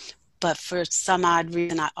footsteps. But for some odd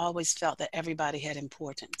reason, I always felt that everybody had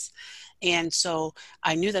importance. And so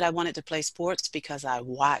I knew that I wanted to play sports because I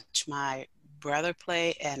watched my brother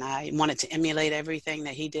play and I wanted to emulate everything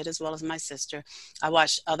that he did, as well as my sister. I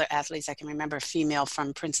watched other athletes. I can remember a female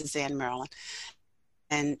from Princess Anne, Maryland.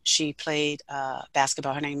 And she played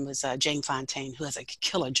basketball. Her name was Jane Fontaine, who has a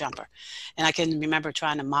killer jumper. And I can remember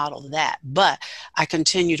trying to model that. But I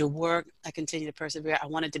continued to work. I continued to persevere. I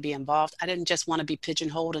wanted to be involved. I didn't just want to be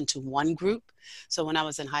pigeonholed into one group. So when I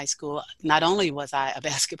was in high school, not only was I a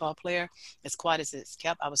basketball player, as quiet as it's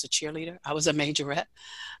kept, I was a cheerleader. I was a majorette.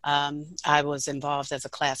 I was involved as a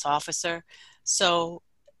class officer. So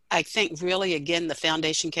I think really, again, the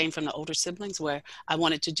foundation came from the older siblings, where I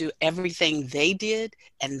wanted to do everything they did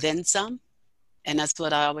and then some. And that's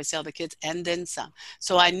what I always tell the kids, and then some.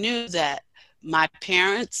 So I knew that my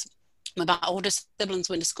parents, when my older siblings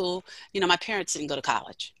went to school, my parents didn't go to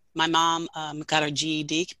college. My mom got her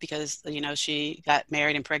GED because, she got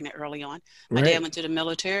married and pregnant early on. My dad went to the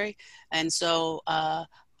military. And so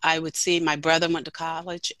I would see my brother went to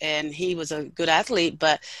college and he was a good athlete,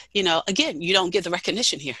 but, again, you don't get the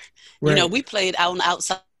recognition here. Right. We played out on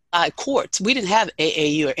outside courts. We didn't have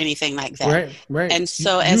AAU or anything like that. Right. And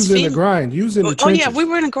so using the grind, using the trenches. Oh yeah, we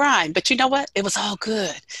were in a grind, but you know what? It was all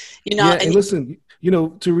good. Yeah, and listen,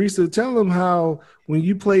 Teresa, tell them how when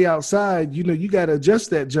you play outside, you got to adjust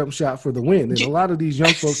that jump shot for the win. And a lot of these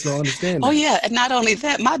young folks don't understand that. Oh yeah, and not only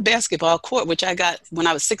that, my basketball court, which I got when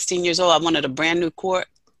I was 16 years old, I wanted a brand new court.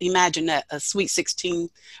 Imagine that, a sweet 16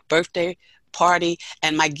 birthday party,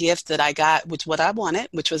 and my gift that I got, which what I wanted,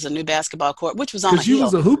 which was a new basketball court, which was on a hill. You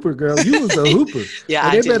was a hooper, girl. You was a hooper. Yeah,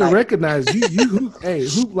 and they better recognize you. Hey,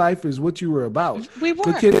 hoop life is what you were about. We were.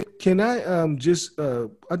 But can I I just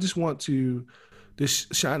want to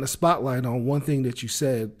just shine a spotlight on one thing that you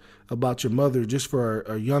said about your mother, just for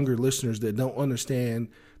our younger listeners that don't understand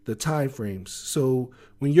the time frames. So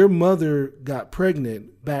when your mother got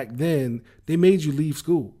pregnant back then, they made you leave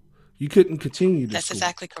school. You couldn't continue to That's school,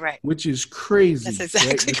 exactly correct. Which is crazy. That's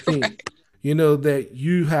exactly correct. That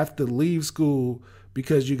you have to leave school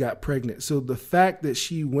because you got pregnant. So the fact that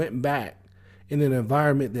she went back in an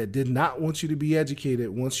environment that did not want you to be educated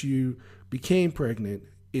once you became pregnant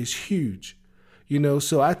is huge.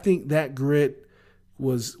 So I think that grit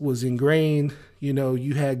was ingrained.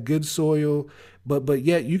 You had good soil, but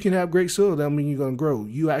yet you can have great soil. That doesn't mean you're going to grow.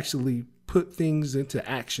 You actually put things into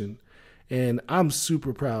action. And I'm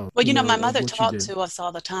super proud. Well, my mother talked to us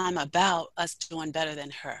all the time about us doing better than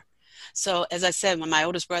her. So as I said, when my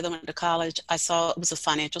oldest brother went to college, I saw it was a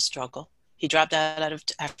financial struggle. He dropped out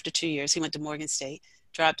after 2 years. He went to Morgan State,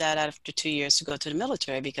 dropped out after 2 years to go to the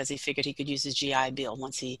military because he figured he could use his GI Bill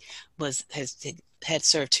once he had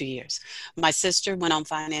served 2 years. My sister went on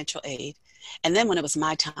financial aid. And then when it was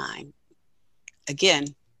my time,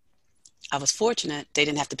 again, I was fortunate they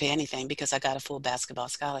didn't have to pay anything because I got a full basketball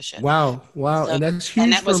scholarship. Wow. So, and that's huge.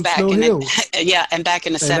 And that was back in and back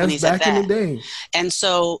in the 70s back in the day. And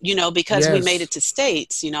so, because we made it to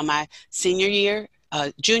states, my senior year,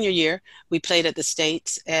 junior year, we played at the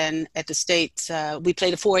states, and at the states, we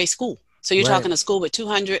played a 4A school. So you're talking a school with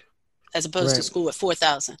 200 as opposed to school at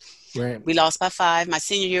 4,000. Right. We lost by 5. My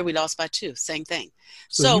senior year, we lost by 2. Same thing.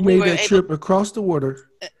 So you made that trip across the water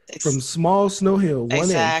from small Snow Hill, 1A.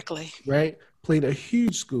 Exactly. Right. Played a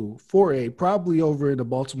huge school, 4A, probably over in the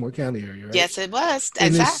Baltimore County area, right? Yes, it was.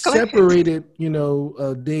 And exactly. it separated,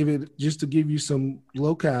 David, just to give you some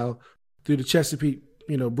locale, through the Chesapeake,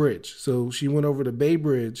 bridge. So she went over the Bay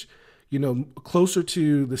Bridge, closer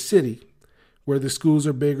to the city, where the schools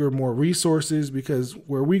are bigger, more resources, because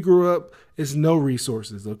where we grew up, it's no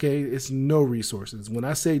resources, okay? It's no resources. When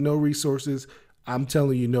I say no resources, I'm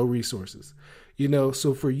telling you no resources.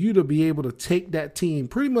 So for you to be able to take that team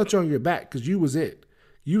pretty much on your back, because you was it.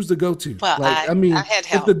 You was the go-to. Well, I had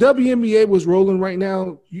help. If the WNBA was rolling right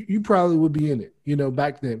now, you probably would be in it,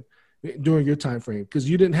 back then during your time frame, because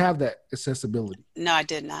you didn't have that accessibility. No, I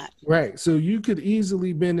did not. Right. So you could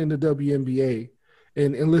easily been in the WNBA.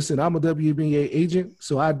 And listen, I'm a WNBA agent,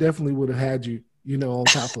 so I definitely would have had you, on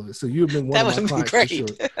top of it. So you've been one of my clients for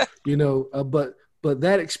sure. But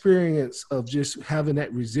that experience of just having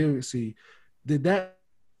that resiliency, did that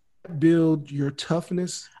build your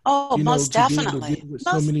toughness? Oh, most definitely. With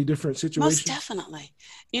so many different situations. Most definitely.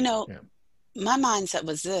 My mindset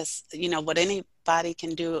was this: what anybody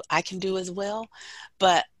can do, I can do as well.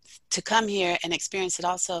 But to come here and experience it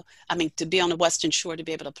also, to be on the Western Shore, to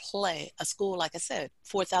be able to play a school, like I said,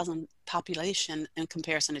 4,000 population in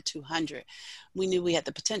comparison to 200, we knew we had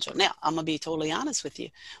the potential. Now, I'm going to be totally honest with you.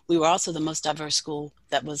 We were also the most diverse school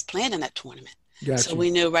that was playing in that tournament. Gotcha. So we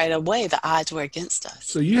knew right away the odds were against us.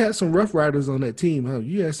 So you had some Rough Riders on that team, huh?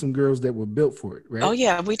 You had some girls that were built for it, right? Oh,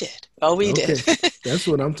 yeah, we did. We did. That's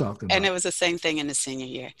what I'm talking about. And it was the same thing in the senior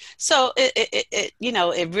year. So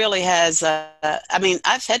it really has,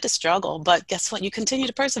 I've had to struggle, but guess what? You continue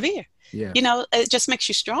to persevere. Yeah. It just makes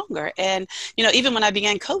you stronger. And, even when I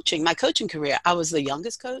began coaching, my coaching career, I was the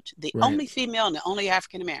youngest coach, the only female and the only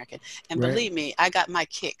African-American. And believe me, I got my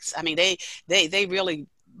kicks. They really,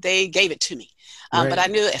 they gave it to me. But I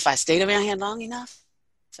knew if I stayed around here long enough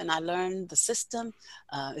and I learned the system,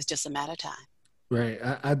 it's just a matter of time. Right.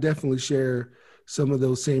 I definitely share some of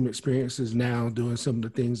those same experiences now doing some of the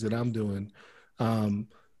things that I'm doing. Me and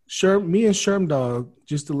Sherm Dog,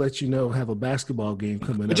 just to let you know, have a basketball game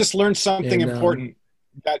coming up. I just learned something important.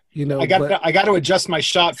 That I got to adjust my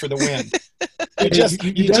shot for the win.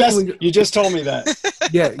 You just told me that.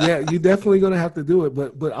 Yeah, you definitely gonna have to do it.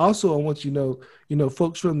 But also I want you to know,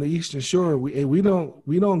 folks from the Eastern Shore, we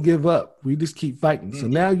don't give up. We just keep fighting. So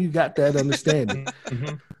now you got that understanding.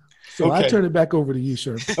 Mm-hmm. So I turn it back over to you,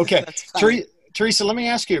 Sherm. Okay, Teresa, let me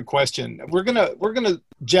ask you a question. We're gonna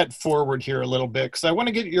jet forward here a little bit because I want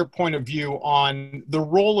to get your point of view on the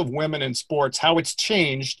role of women in sports, how it's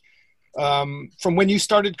changed from when you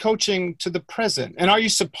started coaching to the present. And are you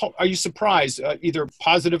surprised either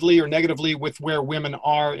positively or negatively with where women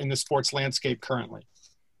are in the sports landscape currently?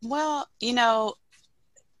 Well,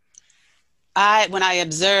 when I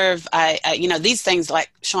observe, these things,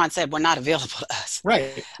 like Sean said, were not available to us.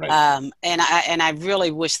 Right. And I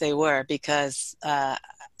really wish they were, because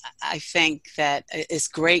I think that it's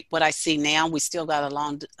great what I see now. We still got a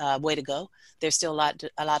long way to go. There's still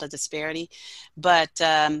a lot of disparity, but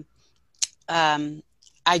I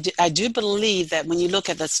do believe that when you look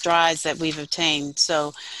at the strides that we've obtained,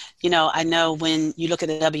 so, I know when you look at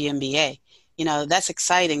the WNBA, that's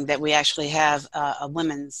exciting that we actually have a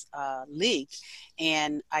women's league.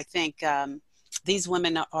 And I think these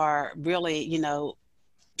women are really,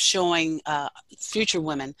 showing future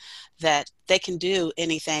women that they can do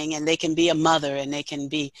anything, and they can be a mother, and they can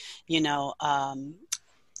be,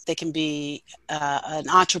 an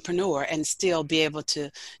entrepreneur and still be able to,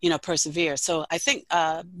 persevere. So I think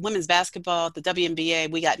women's basketball, the WNBA,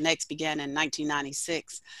 we got next began in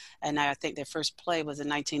 1996, and I think their first play was in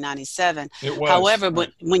 1997. It was. However,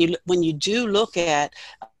 when you do look at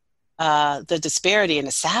the disparity in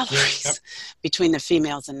the salaries between the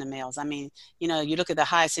females and the males. You look at the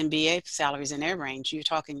highest NBA salaries in their range, you're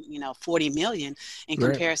talking, 40 million in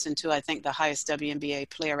comparison to, I think the highest WNBA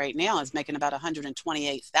player right now is making about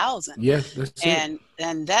 128,000. Yes, that's it.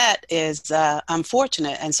 And that is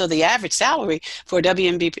unfortunate. And so the average salary for a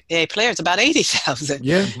WNBA player is about 80,000.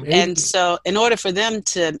 Yeah. 80. And so in order for them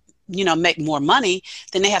to make more money,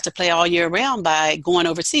 then they have to play all year round by going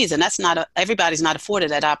overseas. And that's everybody's not afforded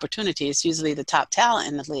that opportunity. It's usually the top talent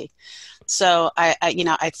in the league. So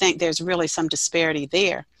I think there's really some disparity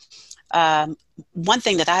there. One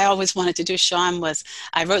thing that I always wanted to do, Sean, was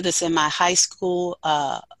I wrote this in my high school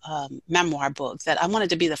memoir book, that I wanted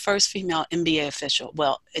to be the first female NBA official.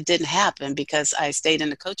 Well, it didn't happen because I stayed in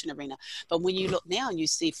the coaching arena. But when you look now and you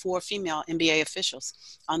see 4 female NBA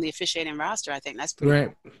officials on the officiating roster, I think that's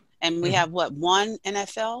pretty cool. And we have one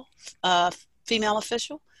NFL female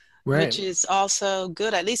official, Right. which is also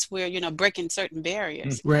good. At least we're, breaking certain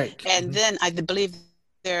barriers. Right. And then I believe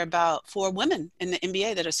there are about 4 women in the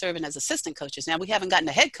NBA that are serving as assistant coaches. Now, we haven't gotten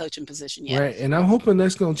a head coaching position yet. Right. And I'm hoping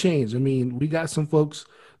that's going to change. I mean, we got some folks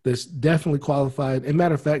that's definitely qualified. And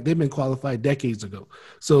matter of fact, they've been qualified decades ago.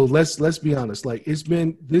 So let's be honest. Like,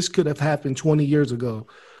 this could have happened 20 years ago,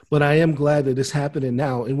 but I am glad that it's happening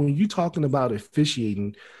now. And when you're talking about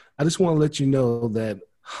officiating, I just want to let you know that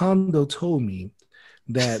Hondo told me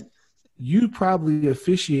that you probably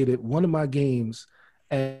officiated one of my games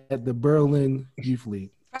at the Berlin Youth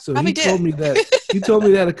League. So he told me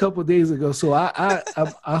that a couple of days ago. So I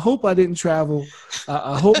hope I didn't travel.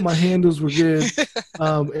 I hope my handles were good,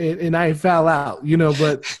 and I foul out.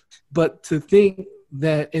 But to think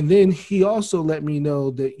that, and then he also let me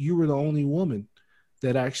know that you were the only woman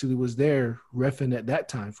that actually was there reffing at that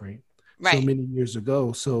time frame. Right. So many years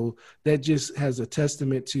ago. So that just has a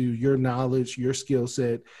testament to your knowledge, your skill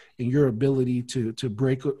set, and your ability to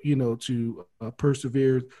break, to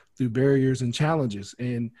persevere through barriers and challenges.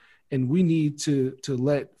 And we need to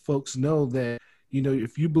let folks know that,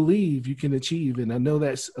 if you believe, you can achieve. And I know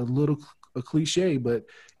that's a cliche, but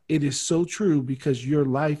it is so true, because your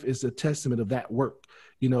life is a testament of that work,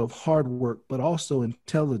 of hard work, but also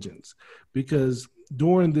intelligence, because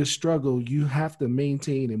during this struggle, you have to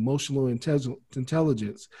maintain emotional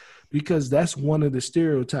intelligence, because that's one of the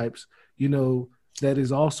stereotypes, that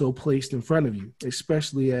is also placed in front of you,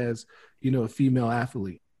 especially as, a female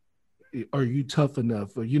athlete. Are you tough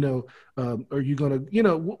enough? Or, are you going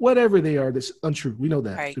to, whatever they are, that's untrue. We know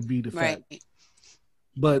that to be the fact. Right.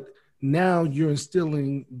 But now you're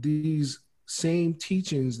instilling these same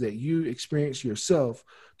teachings that you experience yourself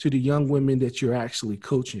to the young women that you're actually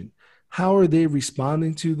coaching. How are they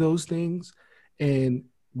responding to those things? And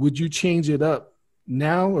would you change it up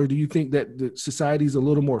now? Or do you think that the society is a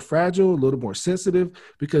little more fragile, a little more sensitive?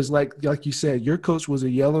 Because like you said, your coach was a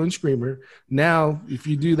yeller and screamer. Now, if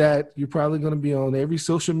you do that, you're probably going to be on every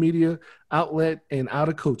social media outlet and out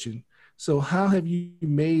of coaching. So how have you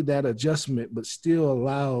made that adjustment, but still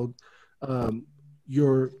allowed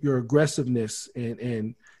your aggressiveness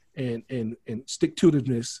and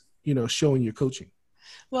stick-to-itiveness, showing your coaching?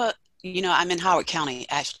 Well, I'm in Howard County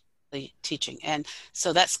actually teaching. And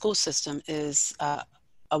so that school system is a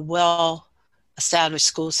well-established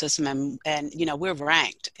school system. And we're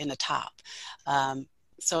ranked in the top.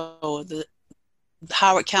 So the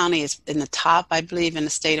Howard County is in the top, I believe, in the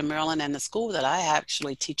state of Maryland. And the school that I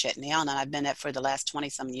actually teach at now, and I've been at for the last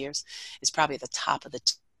 20-some years, is probably at the top of the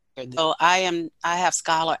tier. So I have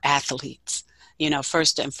scholar athletes,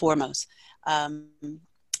 first and foremost.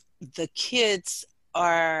 The kids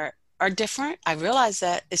are different. I realize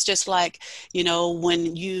that. It's just like,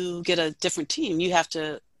 when you get a different team, you have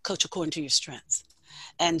to coach according to your strengths.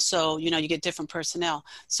 And so, you get different personnel.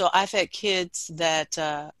 So I've had kids that,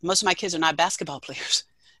 most of my kids are not basketball players.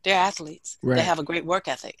 They're athletes. Right. They have a great work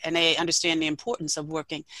ethic, and they understand the importance of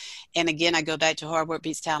working. And again, I go back to hard work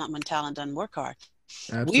beats talent when talent doesn't work hard.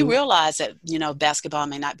 Absolutely. We realize that, basketball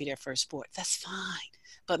may not be their first sport. That's fine.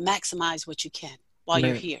 But maximize what you can while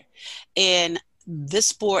you're here. And this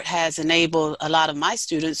sport has enabled a lot of my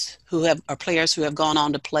students are players who have gone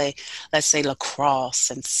on to play, let's say, lacrosse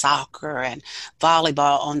and soccer and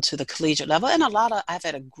volleyball onto the collegiate level. And I've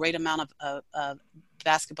had a great amount of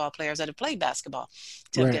basketball players that have played basketball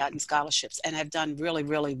to have gotten scholarships and have done really,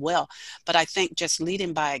 really well. But I think just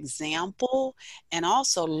leading by example and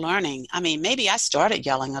also learning. I mean, maybe I started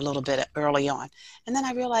yelling a little bit early on, and then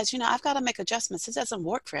I realized, I've got to make adjustments. It doesn't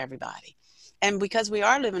work for everybody. And because we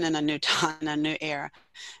are living in a new time, a new era,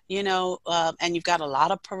 and you've got a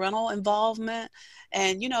lot of parental involvement,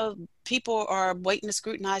 and, people are waiting to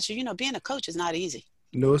scrutinize you. Being a coach is not easy.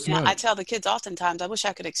 No, it's not. I tell the kids oftentimes, I wish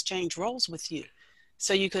I could exchange roles with you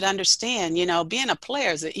so you could understand, being a player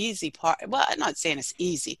is an easy part. Well, I'm not saying it's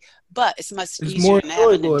easy, but it's much easier. More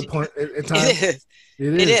enjoyable at times.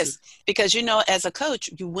 It is. Because, as a coach,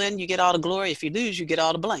 you win, you get all the glory. If you lose, you get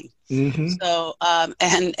all the blame. Mm-hmm. So,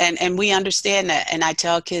 and we understand that. And I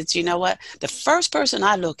tell kids, you know what? The first person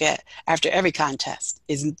I look at after every contest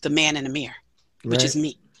is the man in the mirror, which is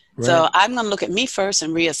me. Right. So I'm going to look at me first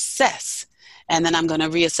and reassess. And then I'm going to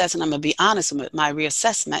reassess, and I'm going to be honest with my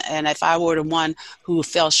reassessment. And if I were the one who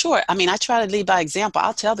fell short, I try to lead by example.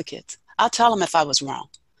 I'll tell the kids. I'll tell them if I was wrong.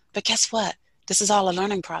 But guess what? This is all a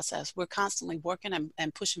learning process. We're constantly working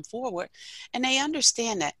and pushing forward. And they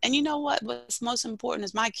understand that. And you know what? What's most important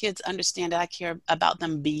is my kids understand that I care about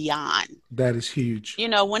them beyond. That is huge.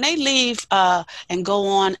 When they leave and go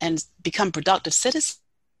on and become productive citizens,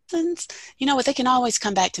 somethings, you know what, they can always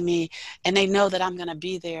come back to me, and they know that I'm going to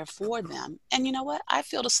be there for them. And you know what? I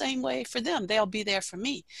feel the same way for them. They'll be there for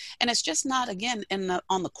me. And it's just not, again,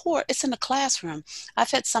 on the court. It's in the classroom.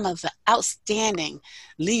 I've had some of the outstanding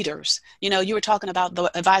leaders. You know, you were talking about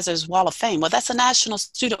the Advisors Wall of Fame. Well, that's a national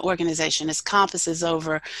student organization. It encompasses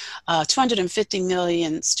over 250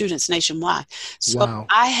 million students nationwide. So wow.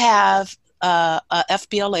 I have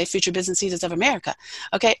FBLA, Future Business Leaders of America.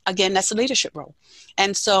 Okay, again, that's a leadership role.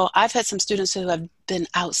 And so I've had some students who have been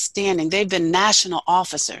outstanding. They've been national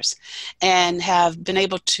officers and have been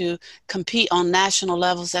able to compete on national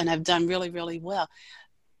levels and have done really, really well.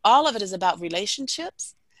 All of it is about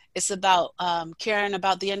relationships. It's about caring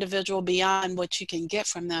about the individual beyond what you can get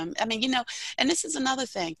from them. I mean, you know, and this is another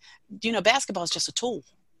thing, you know, basketball is just a tool.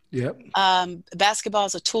 Yep. Basketball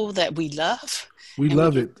is a tool that we love. We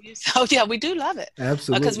love it. Oh, yeah, we do love it.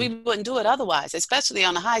 Absolutely. Because we wouldn't do it otherwise, especially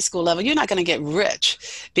on a high school level. You're not going to get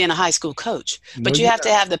rich being a high school coach, but you have to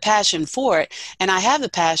have the passion for it. And I have the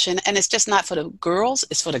passion, and it's just not for the girls.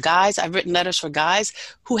 It's for the guys. I've written letters for guys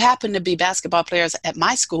who happen to be basketball players at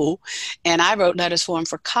my school, and I wrote letters for them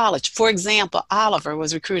for college. For example, Oliver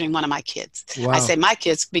was recruiting one of my kids. Wow. I say my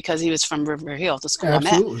kids because he was from River Hill, the school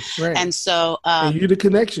Absolutely. I'm at. Right. And so... and you're the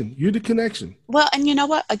connection. You're the connection. Well, and you know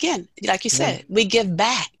what? Again, like you said, we give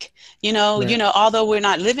back. You know, although we're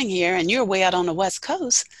not living here and you're way out on the West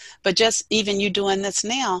Coast, but just even you doing this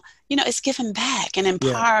now, you know, it's giving back and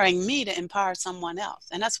empowering me to empower someone else.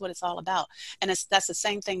 And that's what it's all about. And that's the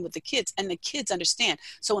same thing with the kids, and the kids understand.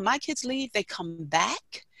 So when my kids leave, they come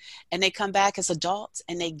back, and they come back as adults,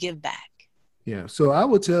 and they give back. Yeah. So I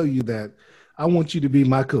will tell you that I want you to be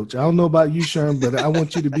my coach. I don't know about you, Sherm, but I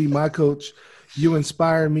want you to be my coach. You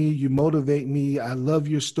inspire me. You motivate me. I love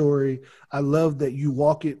your story. I love that you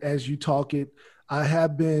walk it as you talk it. I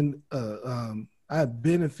have been, I have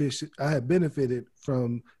benefited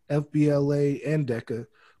from FBLA and DECA.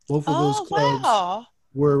 Both of those clubs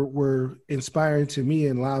were inspiring to me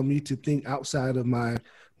and allowed me to think outside of my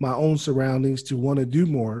own surroundings, to want to do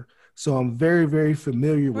more. So I'm very, very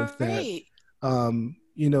familiar with that.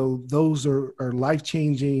 You know, those are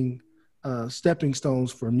life-changing stepping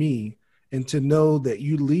stones for me. And to know that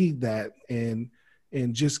you lead that and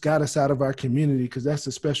just got us out of our community, because that's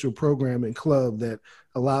a special program and club that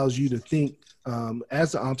allows you to think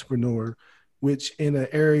as an entrepreneur, which in an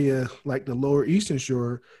area like the Lower Eastern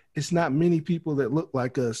Shore, it's not many people that look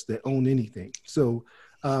like us that own anything. So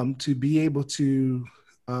to be able to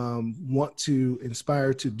want to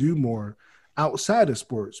inspire to do more outside of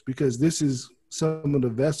sports, because this is some of the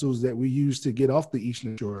vessels that we use to get off the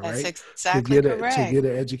Eastern Shore, right? That's exactly correct. To get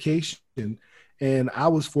an education. And I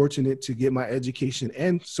was fortunate to get my education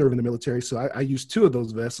and serve in the military. So I used two of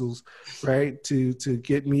those vessels, right, to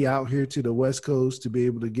get me out here to the West Coast to be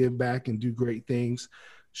able to give back and do great things.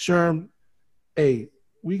 Sherm, hey,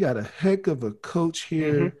 we got a heck of a coach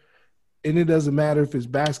here. Mm-hmm. And it doesn't matter if it's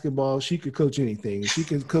basketball. She could coach anything. She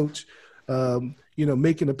can coach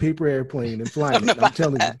making a paper airplane and flying it. I'm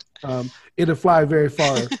telling you, it'll fly very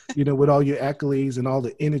far, with all your accolades and all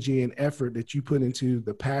the energy and effort that you put into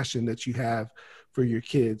the passion that you have for your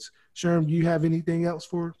kids. Sherm, do you have anything else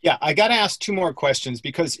for? Yeah, I got to ask two more questions,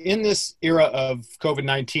 because in this era of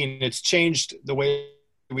COVID-19, it's changed the way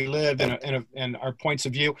we live and our points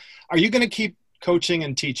of view. Are you going to keep coaching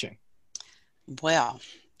and teaching? Well,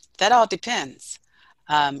 that all depends.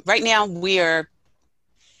 Right now, we are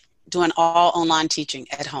doing all online teaching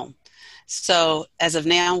at home. So as of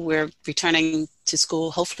now, we're returning to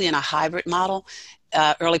school, hopefully in a hybrid model,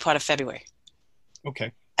 early part of February.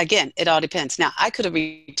 Okay. Again, it all depends. Now, I could have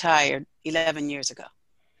retired 11 years ago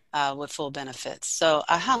with full benefits. So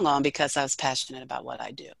I hung on because I was passionate about what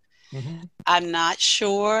I do. Mm-hmm. I'm not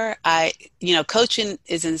sure. Coaching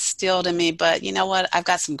is instilled in me, but you know what? I've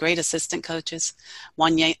got some great assistant coaches.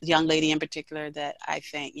 One young lady in particular that I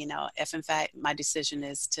think, if in fact my decision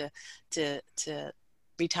is to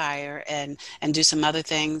retire and do some other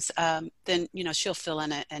things, then she'll fill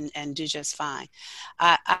in it and do just fine.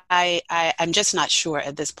 I'm just not sure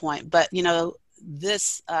at this point, but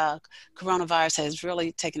this coronavirus has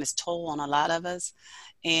really taken its toll on a lot of us,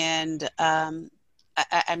 and I'm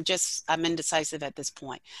indecisive at this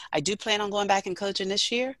point. I do plan on going back and coaching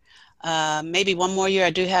this year. Maybe one more year. I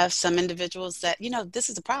do have some individuals that, this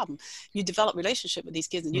is a problem. You develop relationship with these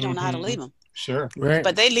kids and you don't know how to leave them. Sure. Right.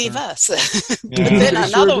 But they leave us. Yeah.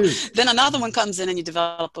 then another one comes in and you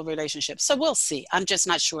develop a relationship. So we'll see. I'm just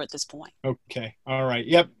not sure at this point. Okay. All right.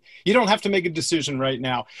 Yep. You don't have to make a decision right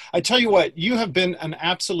now. I tell you what, you have been an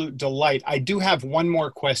absolute delight. I do have one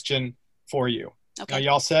more question for you. Okay. Are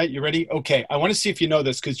y'all set? You ready? Okay. I want to see if you know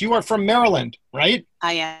this, because you are from Maryland, right?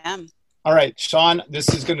 I am. All right, Sean, this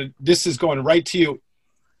is going right to you.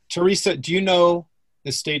 Teresa, do you know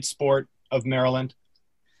the state sport of Maryland?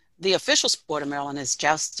 The official sport of Maryland is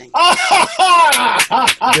jousting.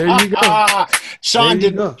 There you go. Sean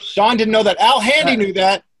didn't know that. Al Handy knew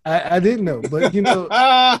that. I didn't know, but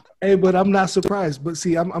hey, but I'm not surprised. But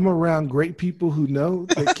see, I'm around great people who know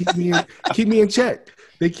that keep me in check.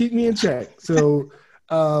 They keep me in check. So,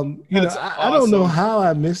 I don't know how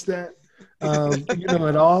I missed that,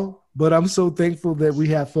 at all. But I'm so thankful that we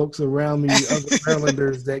have folks around me, other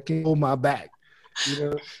Marylanders, that can hold my back.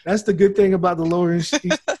 That's the good thing about the Lower East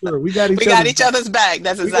Shore. We got each other's back.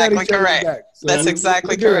 That's exactly correct. So that's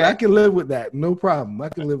exactly correct. I can live with that. No problem. I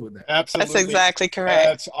can live with that. Absolutely. That's exactly correct.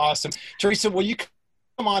 That's awesome. Teresa, will you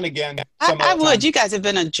come on again? I would. You guys have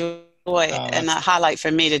been a joy and a highlight for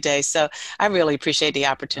me today. So I really appreciate the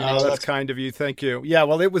opportunity. Oh, that's kind of you. Thank you. Yeah,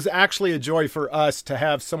 well, it was actually a joy for us to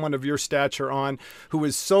have someone of your stature on who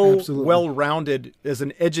is so well-rounded as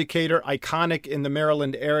an educator, iconic in the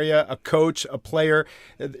Maryland area, a coach, a player.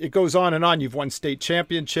 It goes on and on. You've won state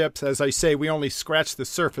championships. As I say, we only scratched the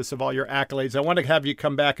surface of all your accolades. I want to have you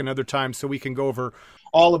come back another time so we can go over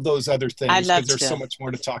all of those other things, because there's so much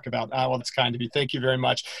more to talk about. Well, it's kind of you. Thank you very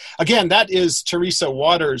much. Again, that is Teresa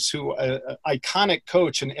Waters, who an iconic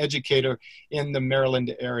coach and educator in the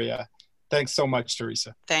Maryland area. Thanks so much,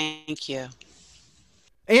 Teresa. Thank you.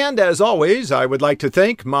 And as always, I would like to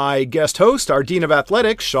thank my guest host, our Dean of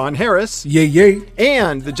Athletics, Sean Harris. Yay.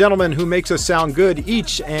 And the gentleman who makes us sound good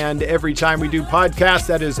each and every time we do podcasts,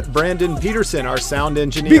 that is Brandon Peterson, our sound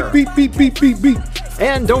engineer. Beep, beep, beep, beep, beep, beep.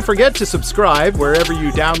 And don't forget to subscribe wherever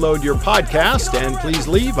you download your podcast, and please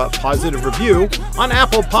leave a positive review on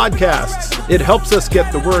Apple Podcasts. It helps us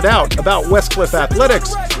get the word out about Westcliff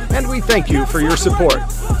Athletics, and we thank you for your support.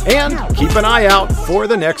 And keep an eye out for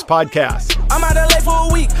the next podcast. I'm out of LA for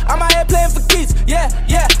a week. I'm out here playing for keeps. Yeah.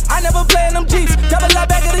 I never play in them Jeeps. Double up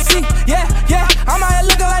back of the seat. Yeah. I'm out here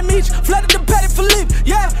looking like